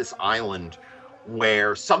come to this island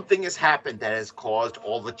where something has happened that has caused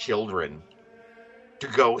all the children to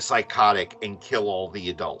go psychotic and kill all the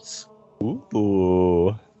adults.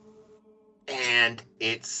 Ooh. And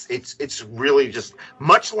it's really just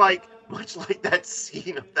much like that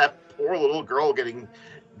scene of that poor little girl getting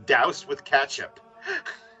doused with ketchup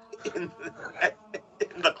in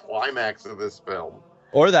the climax of this film.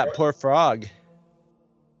 Or that poor frog.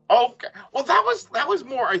 Okay. Well, that was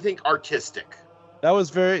more, I think, artistic. That was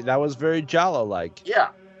very Giallo-like. Yeah.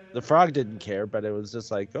 The frog didn't care, but it was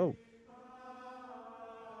just like, oh.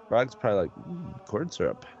 Frog's probably like, corn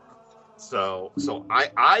syrup. So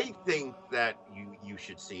I think that you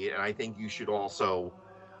should see it, and I think you should also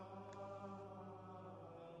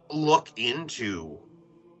look into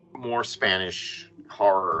more Spanish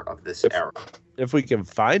horror of this era. If we can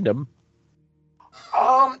find them.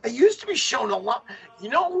 They used to be shown a lot. You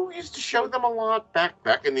know who used to show them a lot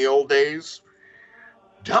back in the old days?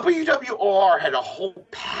 WWR had a whole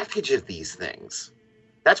package of these things.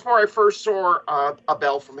 That's where I first saw A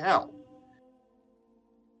Bell from Hell.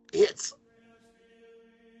 This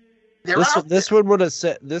one would have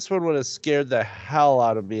scared the hell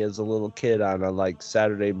out of me as a little kid on a like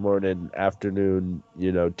Saturday morning, afternoon,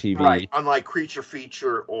 TV. Right, unlike Creature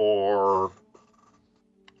Feature or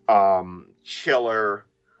Chiller.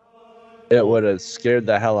 It would have scared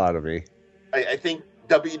the hell out of me. I think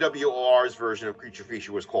WWR's version of Creature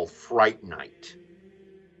Feature was called Fright Night.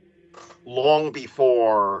 Long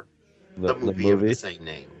before the movie of the same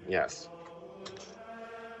name. Yes.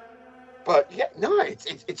 But yeah, no,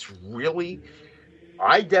 it's really,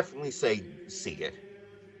 I definitely say see it.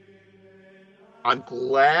 I'm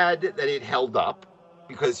glad that it held up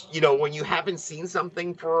because, when you haven't seen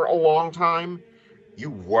something for a long time,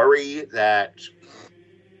 you worry that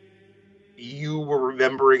you were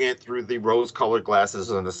remembering it through the rose-colored glasses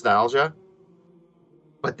of nostalgia.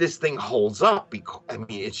 But this thing holds up because,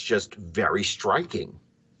 it's just very striking.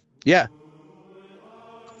 Yeah.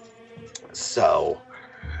 So,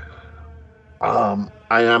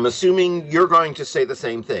 I'm assuming you're going to say the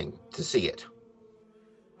same thing to see it.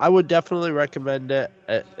 I would definitely recommend it.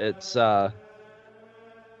 It's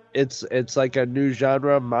like a new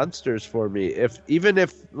genre of monsters for me. I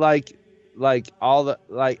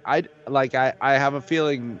have a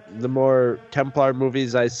feeling the more Templar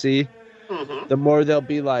movies I see, the more they'll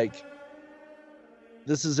be like,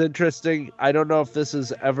 this is interesting. I don't know if this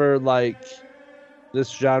is ever this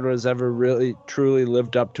genre has ever really truly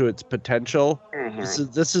lived up to its potential.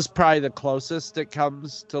 This is probably the closest it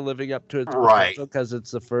comes to living up to its potential because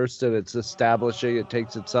it's the first and it's establishing. It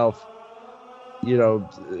takes itself,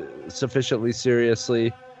 sufficiently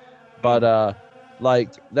seriously. But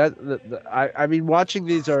watching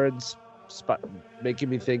these are making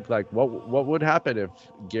me think what would happen if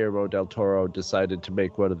Guillermo del Toro decided to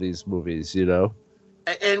make one of these movies,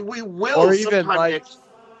 And we will, or even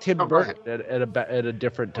Tim Burton at a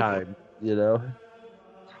different time,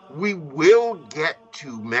 We will get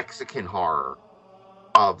to Mexican horror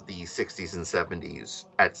of the 60s and 70s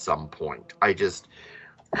at some point. I just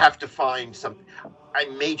have to find something. I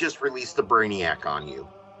may just release the Brainiac on you.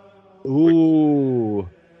 Ooh.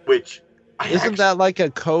 Which isn't that like a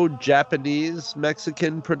code Japanese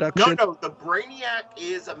Mexican production? No. The Brainiac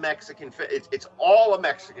is a Mexican film. It's all a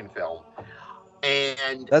Mexican film.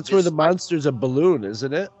 And that's where the monster's a balloon,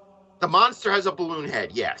 isn't it? The monster has a balloon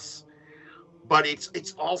head, yes. But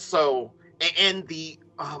it's also, and the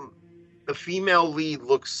female lead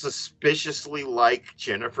looks suspiciously like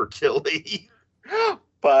Jennifer Tilly.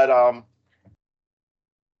 But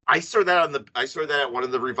I saw that at one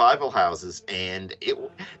of the revival houses, and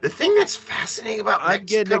the thing that's fascinating about I'm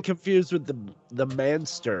getting it confused with the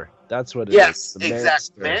Manster. That's what it is. Yes,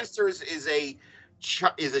 exactly. Manster is a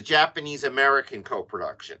Japanese American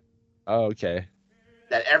co-production. Oh, okay.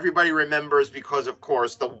 That everybody remembers because, of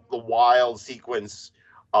course, the wild sequence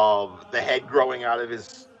of the head growing out of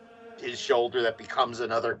his shoulder that becomes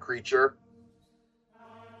another creature.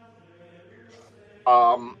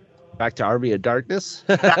 Back to Army of Darkness.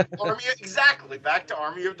 Back to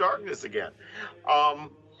Army of Darkness again.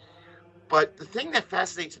 But the thing that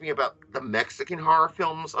fascinates me about the Mexican horror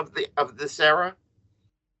films of this era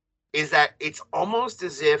is that it's almost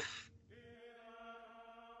as if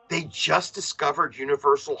they just discovered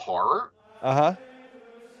Universal horror. Uh-huh.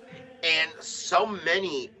 And so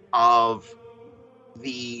many of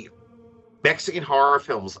the Mexican horror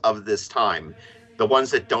films of this time, the ones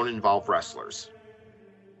that don't involve wrestlers,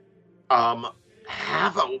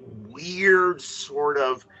 have a weird sort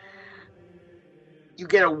of, you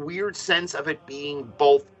get a weird sense of it being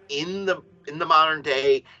both in the modern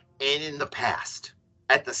day and in the past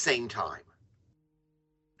at the same time.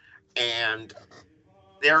 And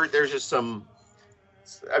there's just some,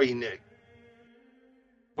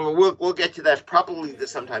 we'll get to that probably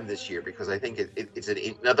sometime this year, because I think it's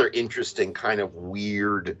another interesting kind of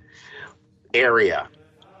weird area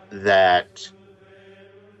that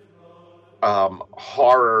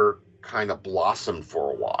horror kind of blossomed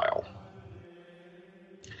for a while.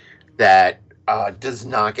 That does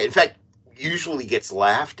not get, in fact, usually gets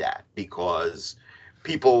laughed at, because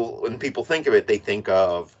when people think of it, they think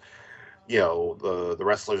of, the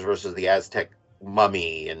Wrestlers versus the Aztec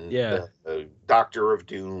Mummy and the Doctor of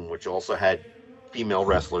Doom, which also had female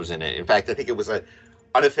wrestlers in it. In fact, I think it was an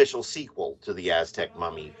unofficial sequel to the Aztec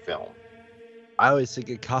Mummy film. I always think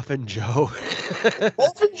of Coffin Joe.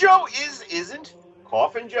 Coffin Joe isn't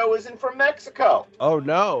Coffin Joe isn't from Mexico. Oh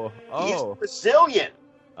no. He's Oh. Brazilian.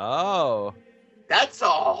 Oh. That's a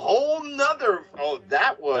whole nother.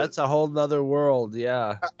 That's a whole nother world.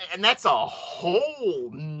 Yeah. And that's a whole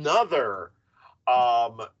nother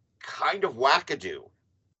kind of wackadoo.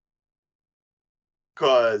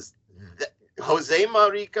 Because Jose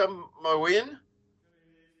Marica Marin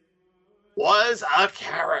was a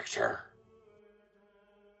character.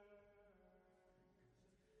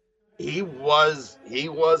 He was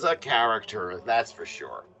a character, that's for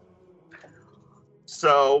sure.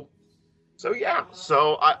 So yeah.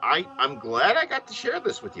 So I'm glad I got to share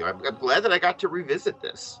this with you. I'm glad that I got to revisit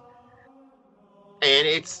this. And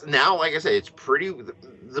it's now, like I said, it's pretty.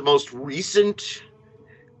 The most recent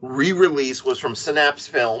re-release was from Synapse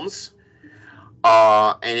Films,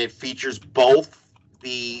 and it features both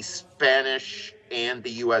the Spanish and the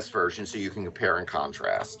U.S. version, so you can compare and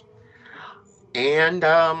contrast. And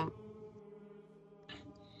I'm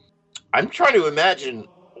trying to imagine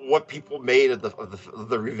what people made of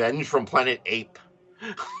the Revenge from Planet Ape.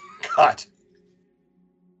 God.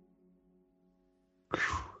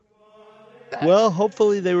 Well,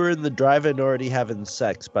 hopefully they were in the drive-in already having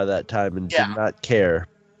sex by that time and did not care.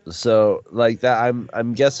 So, like that,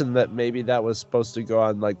 I'm guessing that maybe that was supposed to go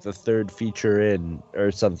on like the third feature in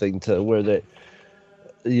or something to where they,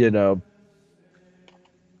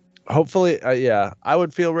 hopefully, yeah, I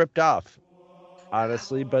would feel ripped off,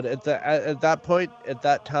 honestly. But at that point, at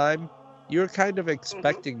that time, you're kind of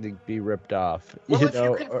expecting to be ripped off. Well, if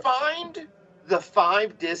you can find the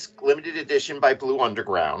 5-disc limited edition by Blue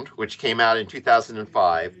Underground, which came out in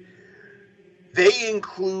 2005, they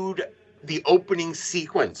include the opening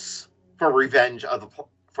sequence for Revenge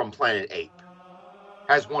from Planet Ape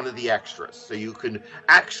as one of the extras, so you can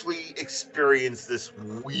actually experience this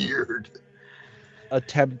weird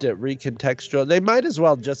attempt at recontextual. They might as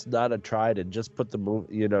well just not have tried and just put the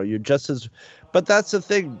movie. You're just as. But that's the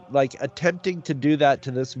thing. Like attempting to do that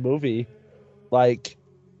to this movie, like,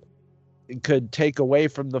 it could take away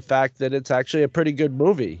from the fact that it's actually a pretty good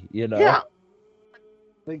movie. Yeah.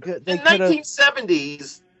 They in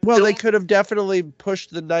 1970s. Well, they could have definitely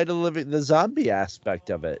pushed the zombie aspect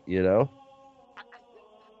of it,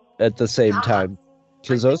 at the same time,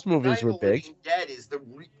 because those movies were big. Living Dead is the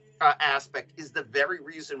aspect is the very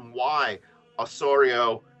reason why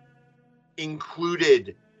Osorio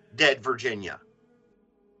included Dead Virginia.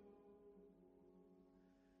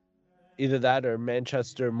 Either that or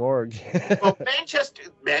Manchester Morgue. Well,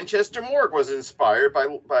 Manchester Morgue was inspired by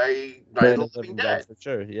Night of the Living Dead. For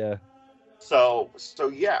sure, yeah. So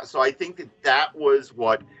I think that was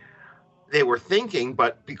what they were thinking,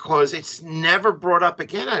 but because it's never brought up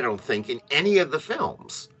again, I don't think, in any of the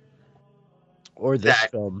films. Or this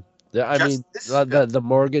film. I mean, the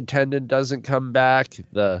morgue attendant doesn't come back.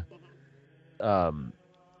 The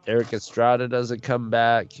Eric Estrada doesn't come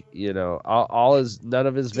back. None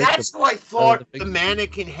of his victims. That's who I thought the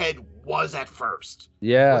mannequin head was at first.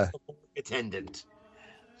 Yeah. Was the morgue attendant.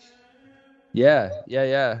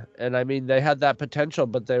 Yeah. And I mean, they had that potential,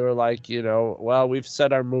 but they were like, well, we've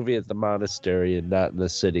set our movie at the monastery and not in the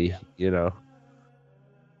city,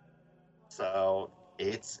 So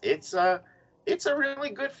it's a really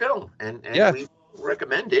good film, and yeah. We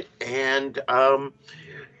recommend it. And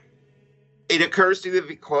it occurs to you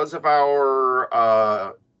because of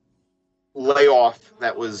our layoff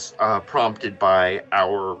that was prompted by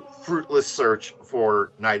our fruitless search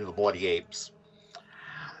for Night of the Bloody Apes.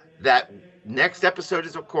 That next episode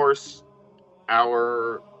is, of course,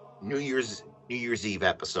 our New Year's Eve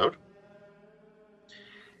episode.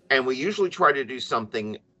 And we usually try to do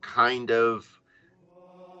something kind of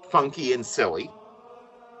funky and silly.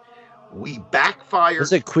 We backfired.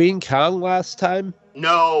 Was it Queen Kong last time?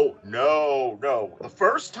 No. The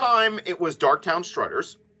first time it was Darktown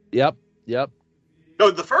Strutters. Yep.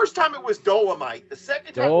 No, the first time it was Dolomite. The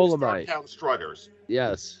second time it was Darktown Strutters.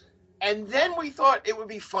 Yes. And then we thought it would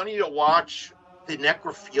be funny to watch the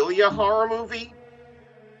Necrophilia horror movie.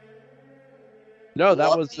 No,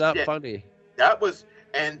 that was not funny. That one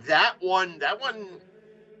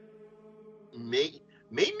made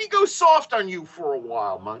me go soft on you for a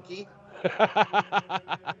while, Monkey.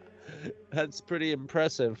 That's pretty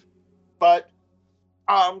impressive. But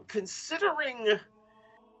considering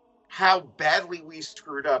how badly we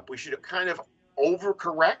screwed up, we should have kind of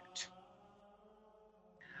overcorrect.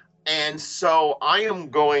 And so I am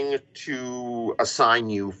going to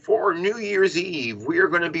assign you for New Year's Eve. We are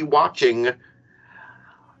going to be watching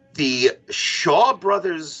the Shaw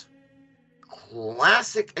Brothers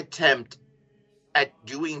classic attempt at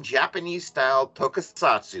doing Japanese-style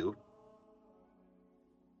tokusatsu,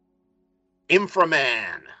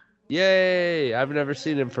 Inframan. Yay! I've never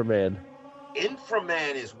seen Inframan.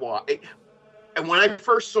 Inframan is why. And when I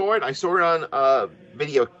first saw it, I saw it on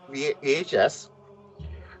video VHS.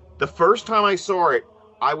 The first time I saw it,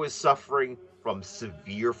 I was suffering from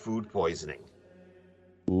severe food poisoning.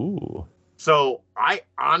 Ooh. So I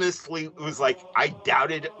honestly was like, I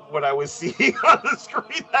doubted what I was seeing on the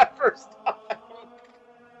screen that first time.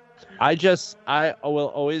 I will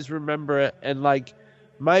always remember it, and like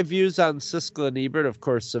my views on Siskel and Ebert, of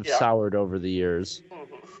course, have soured over the years.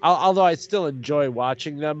 Although I still enjoy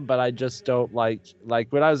watching them, but I just don't like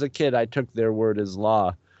when I was a kid, I took their word as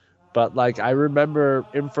law. But like I remember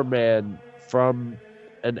Inframan from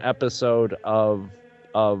an episode of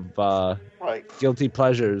Right. Guilty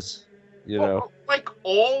Pleasures, you know. Like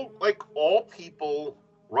all people,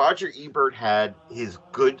 Roger Ebert had his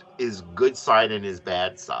good side and his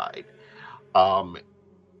bad side.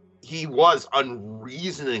 He was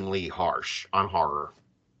unreasoningly harsh on horror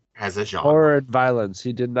as a genre. Horror and violence.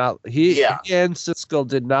 He did not. He and Siskel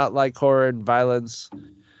did not like horror and violence.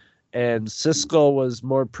 And Siskel was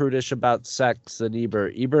more prudish about sex than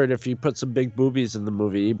Ebert. Ebert, if you put some big boobies in the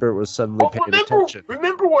movie, Ebert was suddenly paying attention.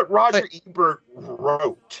 Remember what Roger Ebert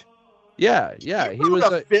wrote? Yeah. He was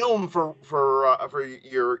a film for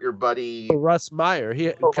your buddy Russ Meyer.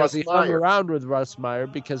 He hung around with Russ Meyer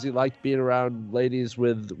because he liked being around ladies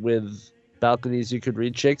with balconies you could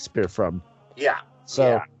read Shakespeare from. Yeah.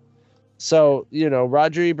 So you know,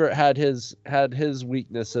 Roger Ebert had his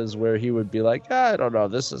weaknesses where he would be like, I don't know,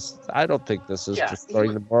 I don't think this is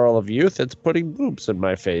destroying the moral of youth. It's putting boobs in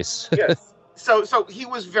my face. Yes. So he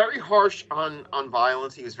was very harsh on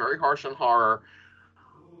violence. He was very harsh on horror,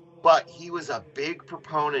 but he was a big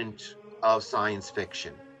proponent of science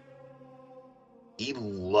fiction. He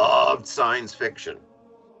loved science fiction.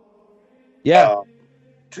 Yeah.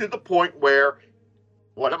 To the point where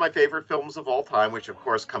one of my favorite films of all time, which of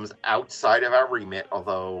course comes outside of our remit,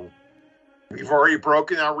 although we've already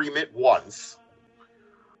broken our remit once,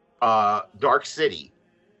 Dark City.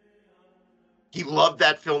 He loved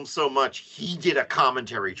that film so much, he did a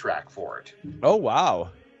commentary track for it. Oh,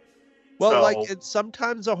 wow. Well,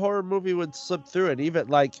 sometimes a horror movie would slip through it, even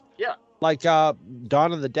like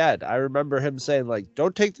Dawn of the Dead. I remember him saying, like,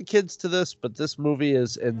 don't take the kids to this, but this movie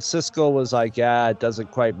is, and Siskel was like, yeah, it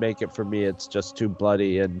doesn't quite make it for me. It's just too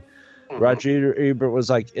bloody. And Roger Ebert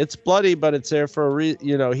was like, it's bloody, but it's there for a reason.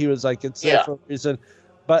 You know, he was like, it's there for a reason.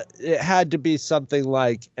 But it had to be something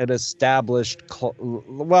like an established,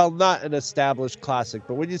 not an established classic,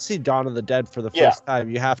 but when you see Dawn of the Dead for the first time,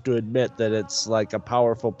 you have to admit that it's like a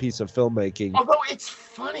powerful piece of filmmaking. Although it's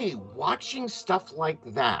funny watching stuff like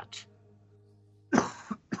that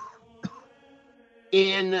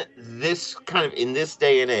in this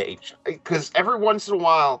day and age, because every once in a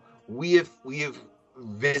while we have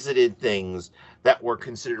visited things that were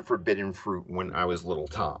considered forbidden fruit when I was little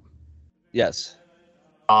Tom. Yes.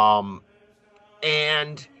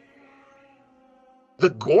 And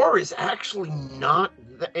the gore is actually not,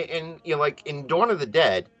 and you know, like in Dawn of the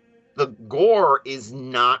Dead, the gore is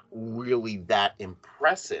not really that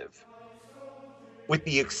impressive, with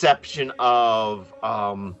the exception of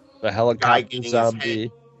the helicopter zombie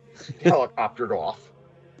helicoptered off.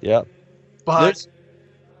 Yep. But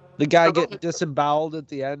the guy getting disemboweled at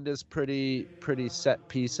the end is pretty set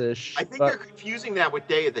piece-ish. I think you're confusing that with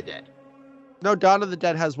Day of the Dead. No, Dawn of the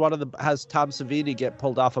Dead has Tom Savini get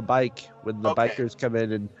pulled off a bike when the bikers come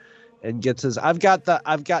in and gets his. I've got Tom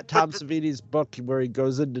Savini's book where he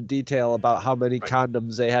goes into detail about how many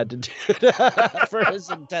condoms they had to do for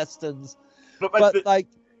his intestines. But like,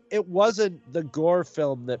 it wasn't the gore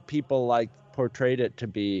film that people like portrayed it to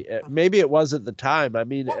be. Maybe it was at the time. I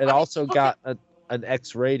mean, it also got an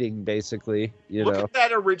X rating, basically. Look at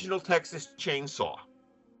that original Texas Chainsaw.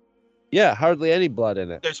 Yeah, hardly any blood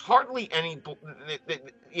in it. There's hardly any,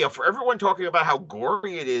 for everyone talking about how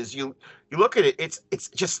gory it is, you look at it, it's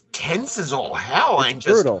just tense as all hell and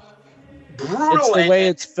just brutal. It's the way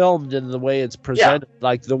it's filmed and the way it's presented. Yeah.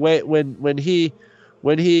 Like the way when he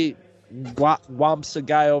whomps a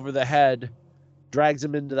guy over the head, drags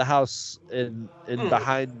him into the house in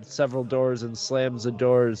behind several doors and slams the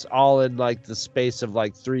doors all in like the space of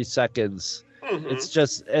like 3 seconds. Mm-hmm.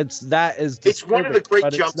 It's one of the great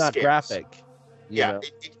jump scares. It's not graphic.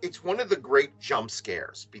 It's one of the great jump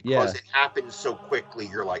scares because it happens so quickly.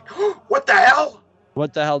 You're like, oh, what the hell?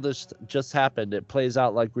 What the hell just happened? It plays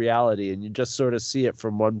out like reality, and you just sort of see it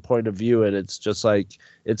from one point of view, and it's just like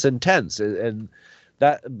it's intense. And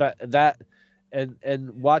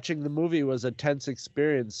watching the movie was a tense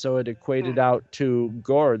experience, so it equated out to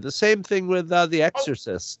gore. The same thing with The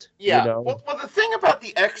Exorcist. Yeah. You know? Well, the thing about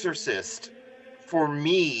The Exorcist, for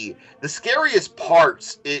me, the scariest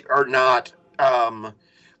parts are not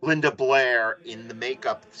Linda Blair in the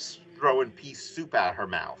makeup throwing pea soup out her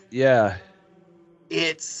mouth. Yeah.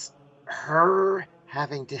 It's her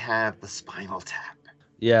having to have the spinal tap.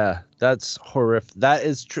 Yeah, that's horrific. That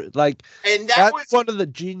is true. Like, And that's was one of the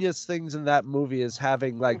genius things in that movie is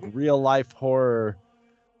having like real life horror.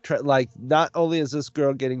 Like, not only is this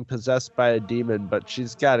girl getting possessed by a demon, but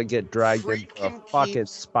she's got to get dragged into a fucking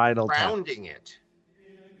spinal tap. grounding it.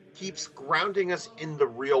 Keeps grounding us in the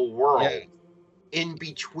real world. Yeah. In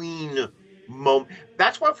between moments.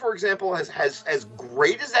 That's why, for example, as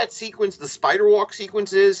great as that sequence, the spider walk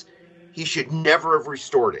sequence is, he should never have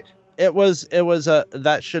restored it. It was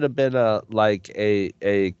that should have been a cutscene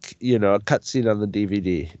on the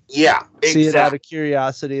DVD. Yeah, exactly. See it out of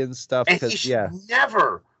curiosity and stuff. And he should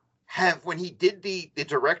never have, when he did the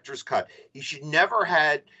director's cut, he should never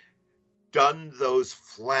had done those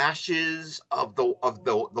flashes of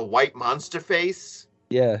the white monster face.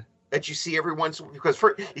 Yeah. That you see every once, because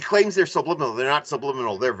he claims they're subliminal. They're not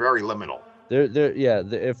subliminal. They're very liminal.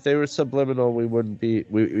 If they were subliminal, we wouldn't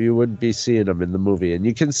be seeing them in the movie, and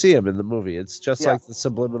you can see them in the movie. It's just like the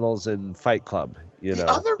subliminals in Fight Club. The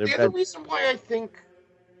other reason why I think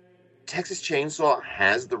Texas Chainsaw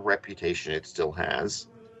has the reputation it still has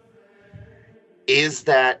is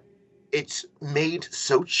that it's made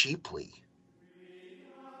so cheaply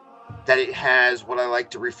that it has what I like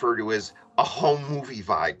to refer to as a home movie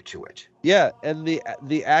vibe to it. Yeah, and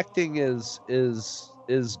the acting is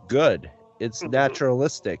good. It's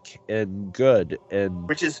naturalistic and good, and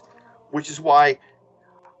which is why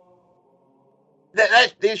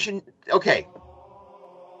that they should. Okay,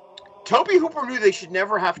 Tobe Hooper knew they should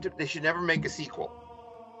never make a sequel,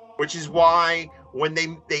 which is why when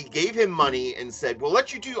they gave him money and said, "We'll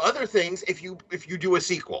let you do other things if you do a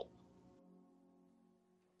sequel."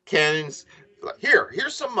 Cannon's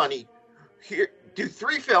here's some money. Here, do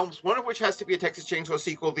 3 films, one of which has to be a Texas Chainsaw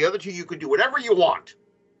sequel. The other 2 you could do whatever you want.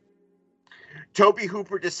 Tobe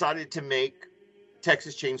Hooper decided to make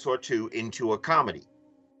Texas Chainsaw 2 into a comedy.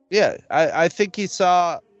 Yeah, I think he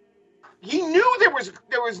saw. He knew there was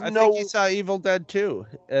I think he saw Evil Dead 2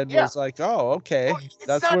 and was like, "Oh, okay,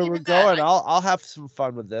 that's where we're going. I'll have some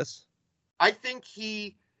fun with this." I think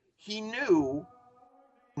he knew,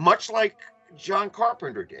 much like John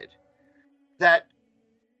Carpenter did, that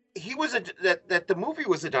that the movie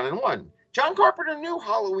was a done in one. John Carpenter knew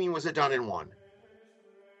Halloween was a done in one.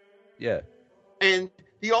 Yeah. And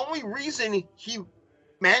the only reason he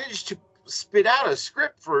managed to spit out a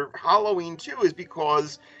script for Halloween 2 is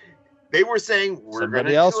because they were saying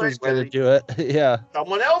somebody else was going to do it. Yeah.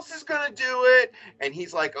 Someone else is going to do it. And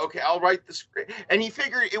he's like, okay, I'll write the script. And he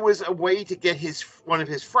figured it was a way to get one of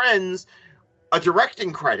his friends a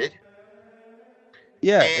directing credit.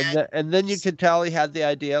 Yeah, and then you could tell he had the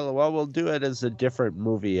idea, well, we'll do it as a different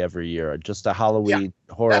movie every year, just a Halloween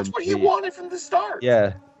horror movie. That's what he wanted from the start.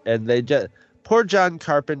 Yeah, and they just... Poor John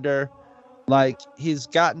Carpenter, like, he's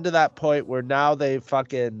gotten to that point where now they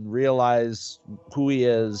fucking realize who he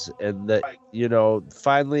is, and that,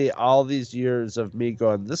 finally all these years of me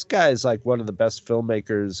going, this guy is like one of the best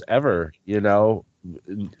filmmakers ever, Still,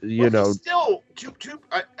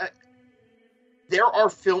 there are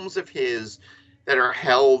films of his that are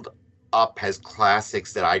held up as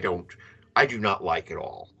classics that I do not like at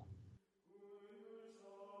all.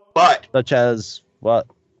 But such as what?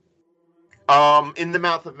 In the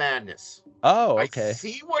Mouth of Madness. Oh, okay. I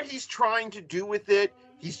see what he's trying to do with it.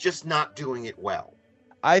 He's just not doing it well.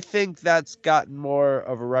 I think that's gotten more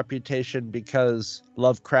of a reputation because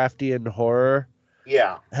Lovecraftian horror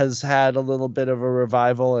has had a little bit of a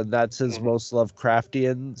revival, and that's his most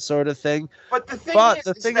Lovecraftian sort of thing. But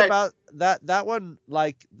the thing about that one,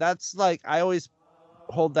 like, that's like, I always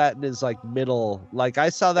hold that in his like middle. Like, I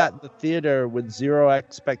saw that in the theater with zero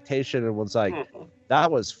expectation and was like,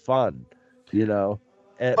 that was fun,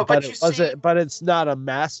 but it's not a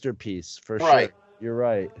masterpiece for sure. You're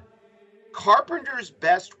right. Carpenter's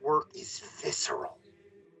best work is visceral.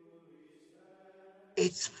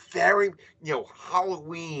 It's very,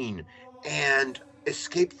 Halloween and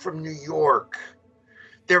Escape from New York.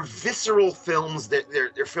 They're visceral films.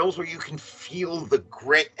 They're films where you can feel the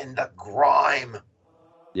grit and the grime.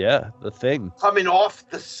 Yeah, the Thing. Coming off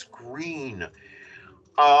the screen.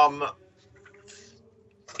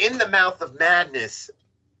 In the Mouth of Madness,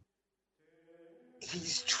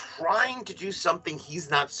 he's trying to do something he's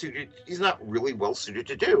not really well suited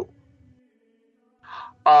to do.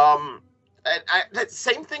 That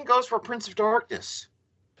same thing goes for Prince of Darkness.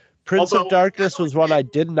 Prince of Darkness was one I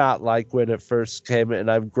did not like when it first came, and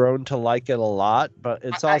I've grown to like it a lot. But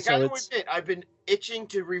it's also admit, I've been itching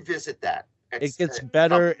to revisit that. It gets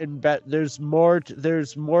better and better. There's more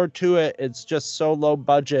to it. It's just so low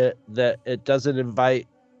budget that it doesn't invite.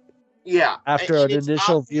 Yeah. After an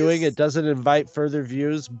initial viewing, it doesn't invite further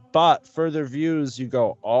views. But further views, you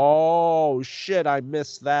go, oh shit, I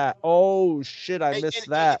missed that. Oh shit, I missed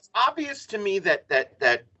that. It's obvious to me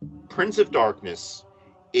that Prince of Darkness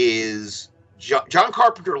is John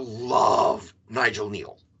Carpenter loved Nigel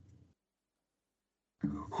Neal,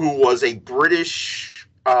 who was a British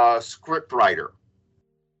script writer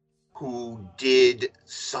who did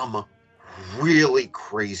some really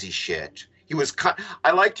crazy shit. He was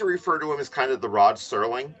I like to refer to him as kind of the Rod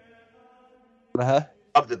Serling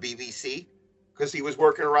of the BBC, because he was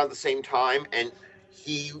working around the same time, and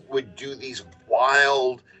he would do these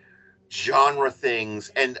wild genre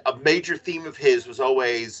things. And a major theme of his was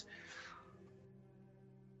always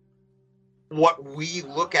what we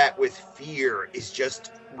look at with fear is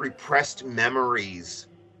just repressed memories,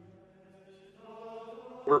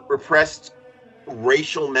 repressed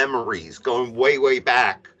racial memories going way, way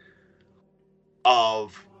back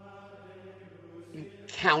of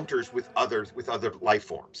encounters with other life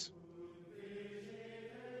forms.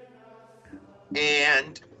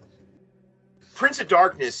 And Prince of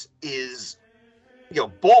Darkness is,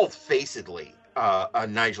 bald-facedly a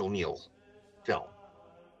Nigel Neal film.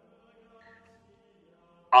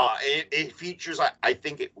 It features, I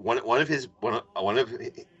think, one of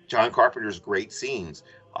John Carpenter's great scenes.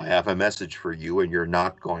 I have a message for you, and you're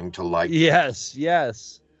not going to like it.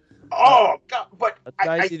 Yes. Oh God! But a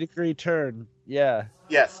 90-degree turn. Yeah.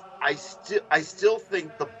 Yes, I still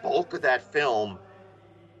think the bulk of that film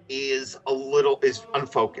is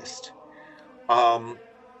unfocused. And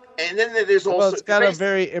then there's also it's got a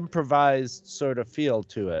very improvised sort of feel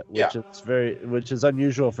to it, which is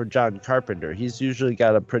unusual for John Carpenter. He's usually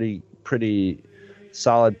got a pretty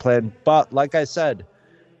solid plan, but like I said,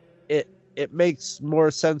 it makes more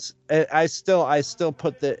sense. I still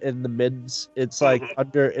put it in the mids. It's like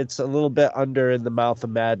it's a little bit under In the Mouth of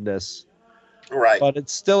Madness. Right. But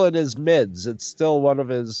it's still in his mids. It's still one of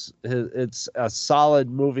his it's a solid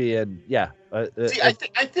movie, and I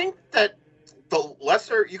think that the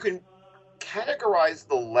lesser, you can categorize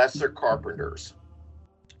the lesser Carpenters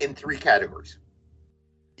in 3 categories.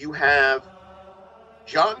 You have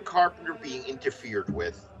John Carpenter being interfered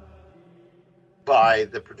with by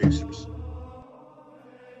the producers.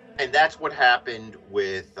 And that's what happened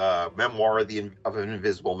with Memoir of an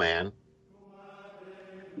Invisible Man.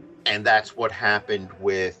 And that's what happened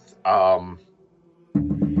with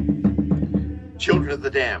Children of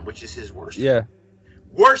the Dam, which is his worst. Yeah.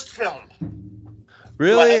 Worst film.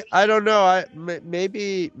 Really? What? I don't know.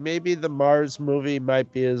 Maybe the Mars movie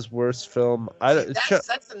might be his worst film.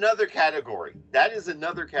 That's another category. That is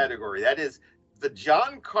another category. That is the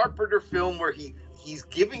John Carpenter film where he's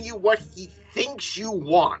giving you what he thinks you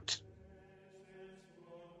want.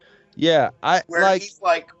 Yeah, he's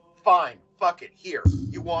like, fine, fuck it. Here,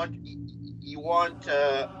 you want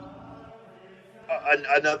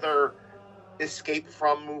another Escape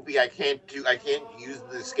From movie. I can't use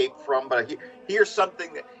the Escape From, but here's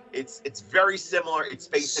something that it's very similar. It's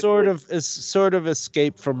basically sort of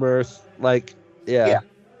Escape from Earth, like yeah.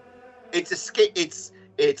 It's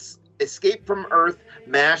Escape from Earth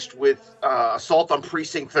mashed with Assault on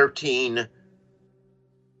Precinct 13,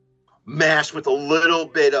 mashed with a little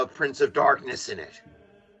bit of Prince of Darkness in it.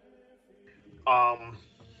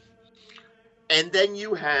 And then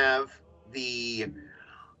you have the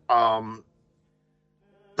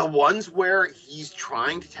ones where he's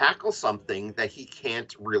trying to tackle something that he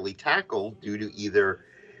can't really tackle due to either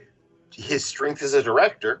his strength as a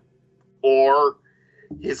director or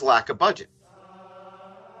his lack of budget.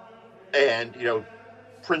 And,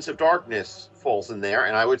 Prince of Darkness falls in there,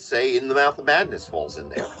 and I would say In the Mouth of Madness falls in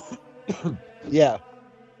there. Yeah.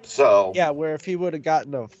 So. Yeah, where if he would have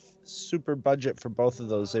gotten a super budget for both of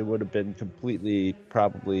those, they would have been completely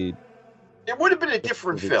probably. It would have been a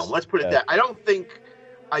different film. Let's put it that. I don't think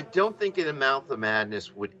In the Mouth of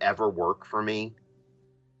Madness would ever work for me.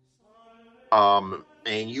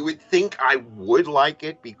 And you would think I would like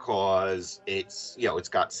it because it's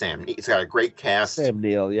got it's got a great cast. Sam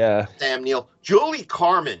Neill, yeah. Sam Neill. Julie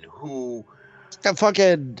Carmen, who it's got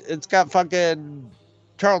fucking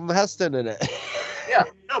Charlton Heston in it. Yeah.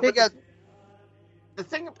 No, but the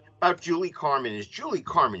thing about Julie Carmen is Julie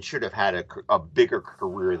Carmen should have had a bigger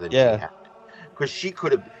career than she had. Because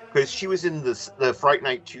she was in the Fright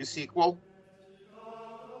Night 2 sequel.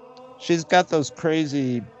 She's got those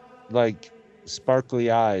crazy,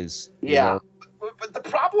 sparkly eyes. Yeah. But the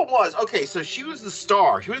problem was, okay, so she was the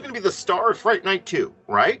star. She was going to be the star of Fright Night 2,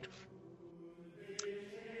 right?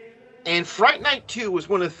 And Fright Night 2 was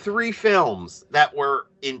one of 3 films that were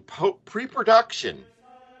in pre-production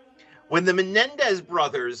when the Menendez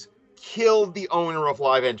brothers killed the owner of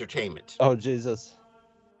Live Entertainment. Oh, Jesus.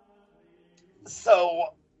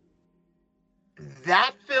 So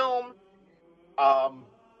that film, Prom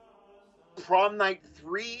Night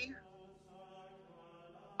 3,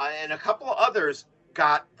 and a couple of others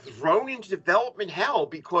got thrown into development hell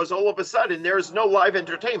because all of a sudden there's no live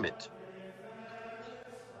entertainment.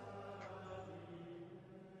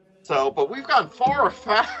 So, but we've gone far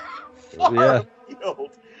afield.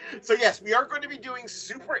 So yes, we are going to be doing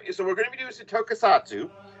so we're going to be doing some Tokusatsu.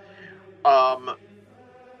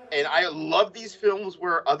 And I love these films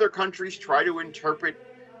where other countries try to interpret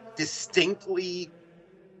distinctly,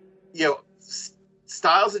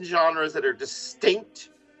 styles and genres that are distinct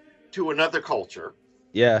to another culture.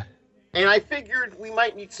 Yeah. And I figured we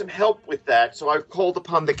might need some help with that, so I've called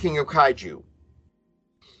upon the King of Kaiju.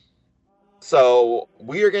 So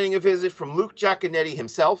we are getting a visit from Luke Giaconetti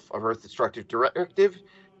himself of Earth Destructive Directive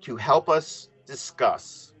to help us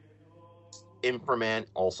discuss Inframan,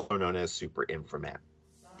 also known as Super Inframan.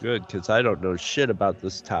 Good, because I don't know shit about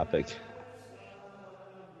this topic.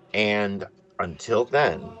 And until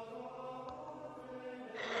then,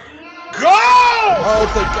 go!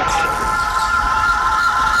 Oh, thank God.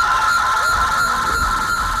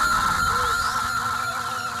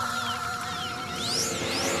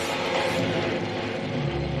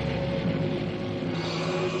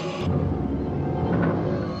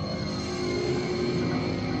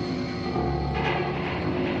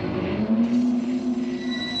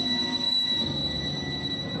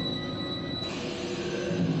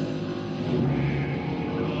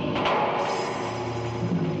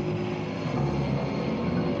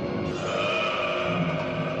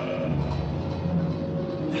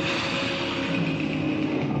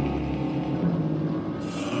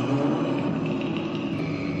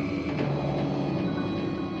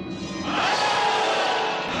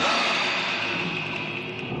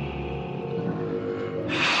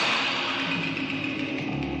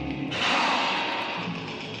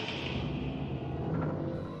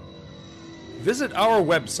 Visit our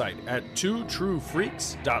website at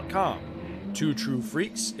twotruefreaks.com. Two True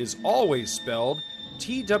Freaks is always spelled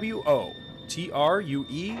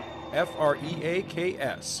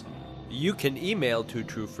TWOTRUEFREAKS. You can email Two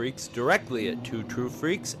True Freaks directly at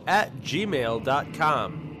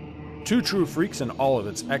twotruefreaks@gmail.com. Two True Freaks and all of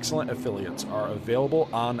its excellent affiliates are available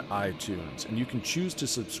on iTunes, and you can choose to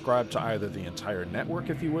subscribe to either the entire network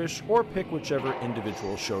if you wish, or pick whichever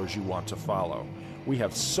individual shows you want to follow. We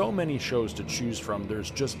have so many shows to choose from,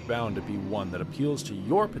 there's just bound to be one that appeals to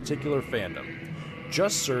your particular fandom.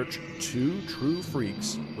 Just search Two True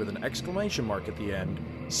Freaks with an exclamation mark at the end,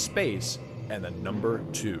 space, and the number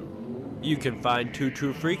 2. You can find Two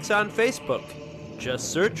True Freaks on Facebook.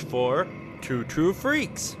 Just search for Two True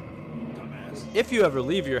Freaks. If you ever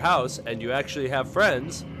leave your house and you actually have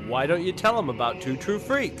friends, why don't you tell them about Two True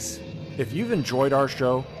Freaks? If you've enjoyed our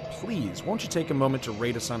show, please won't you take a moment to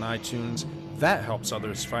rate us on iTunes? That helps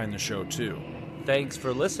others find the show too. Thanks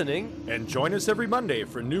for listening, and join us every Monday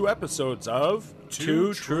for new episodes of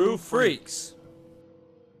Two True Freaks.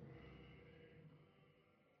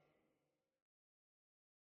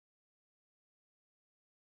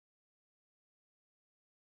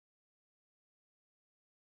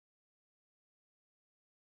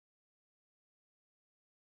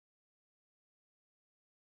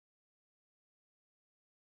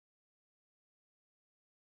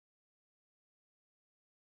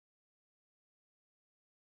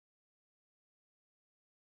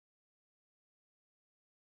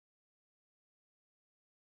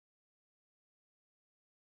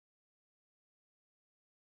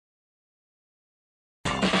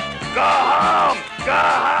 Go home! Go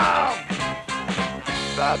home!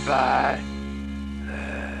 Bye-bye.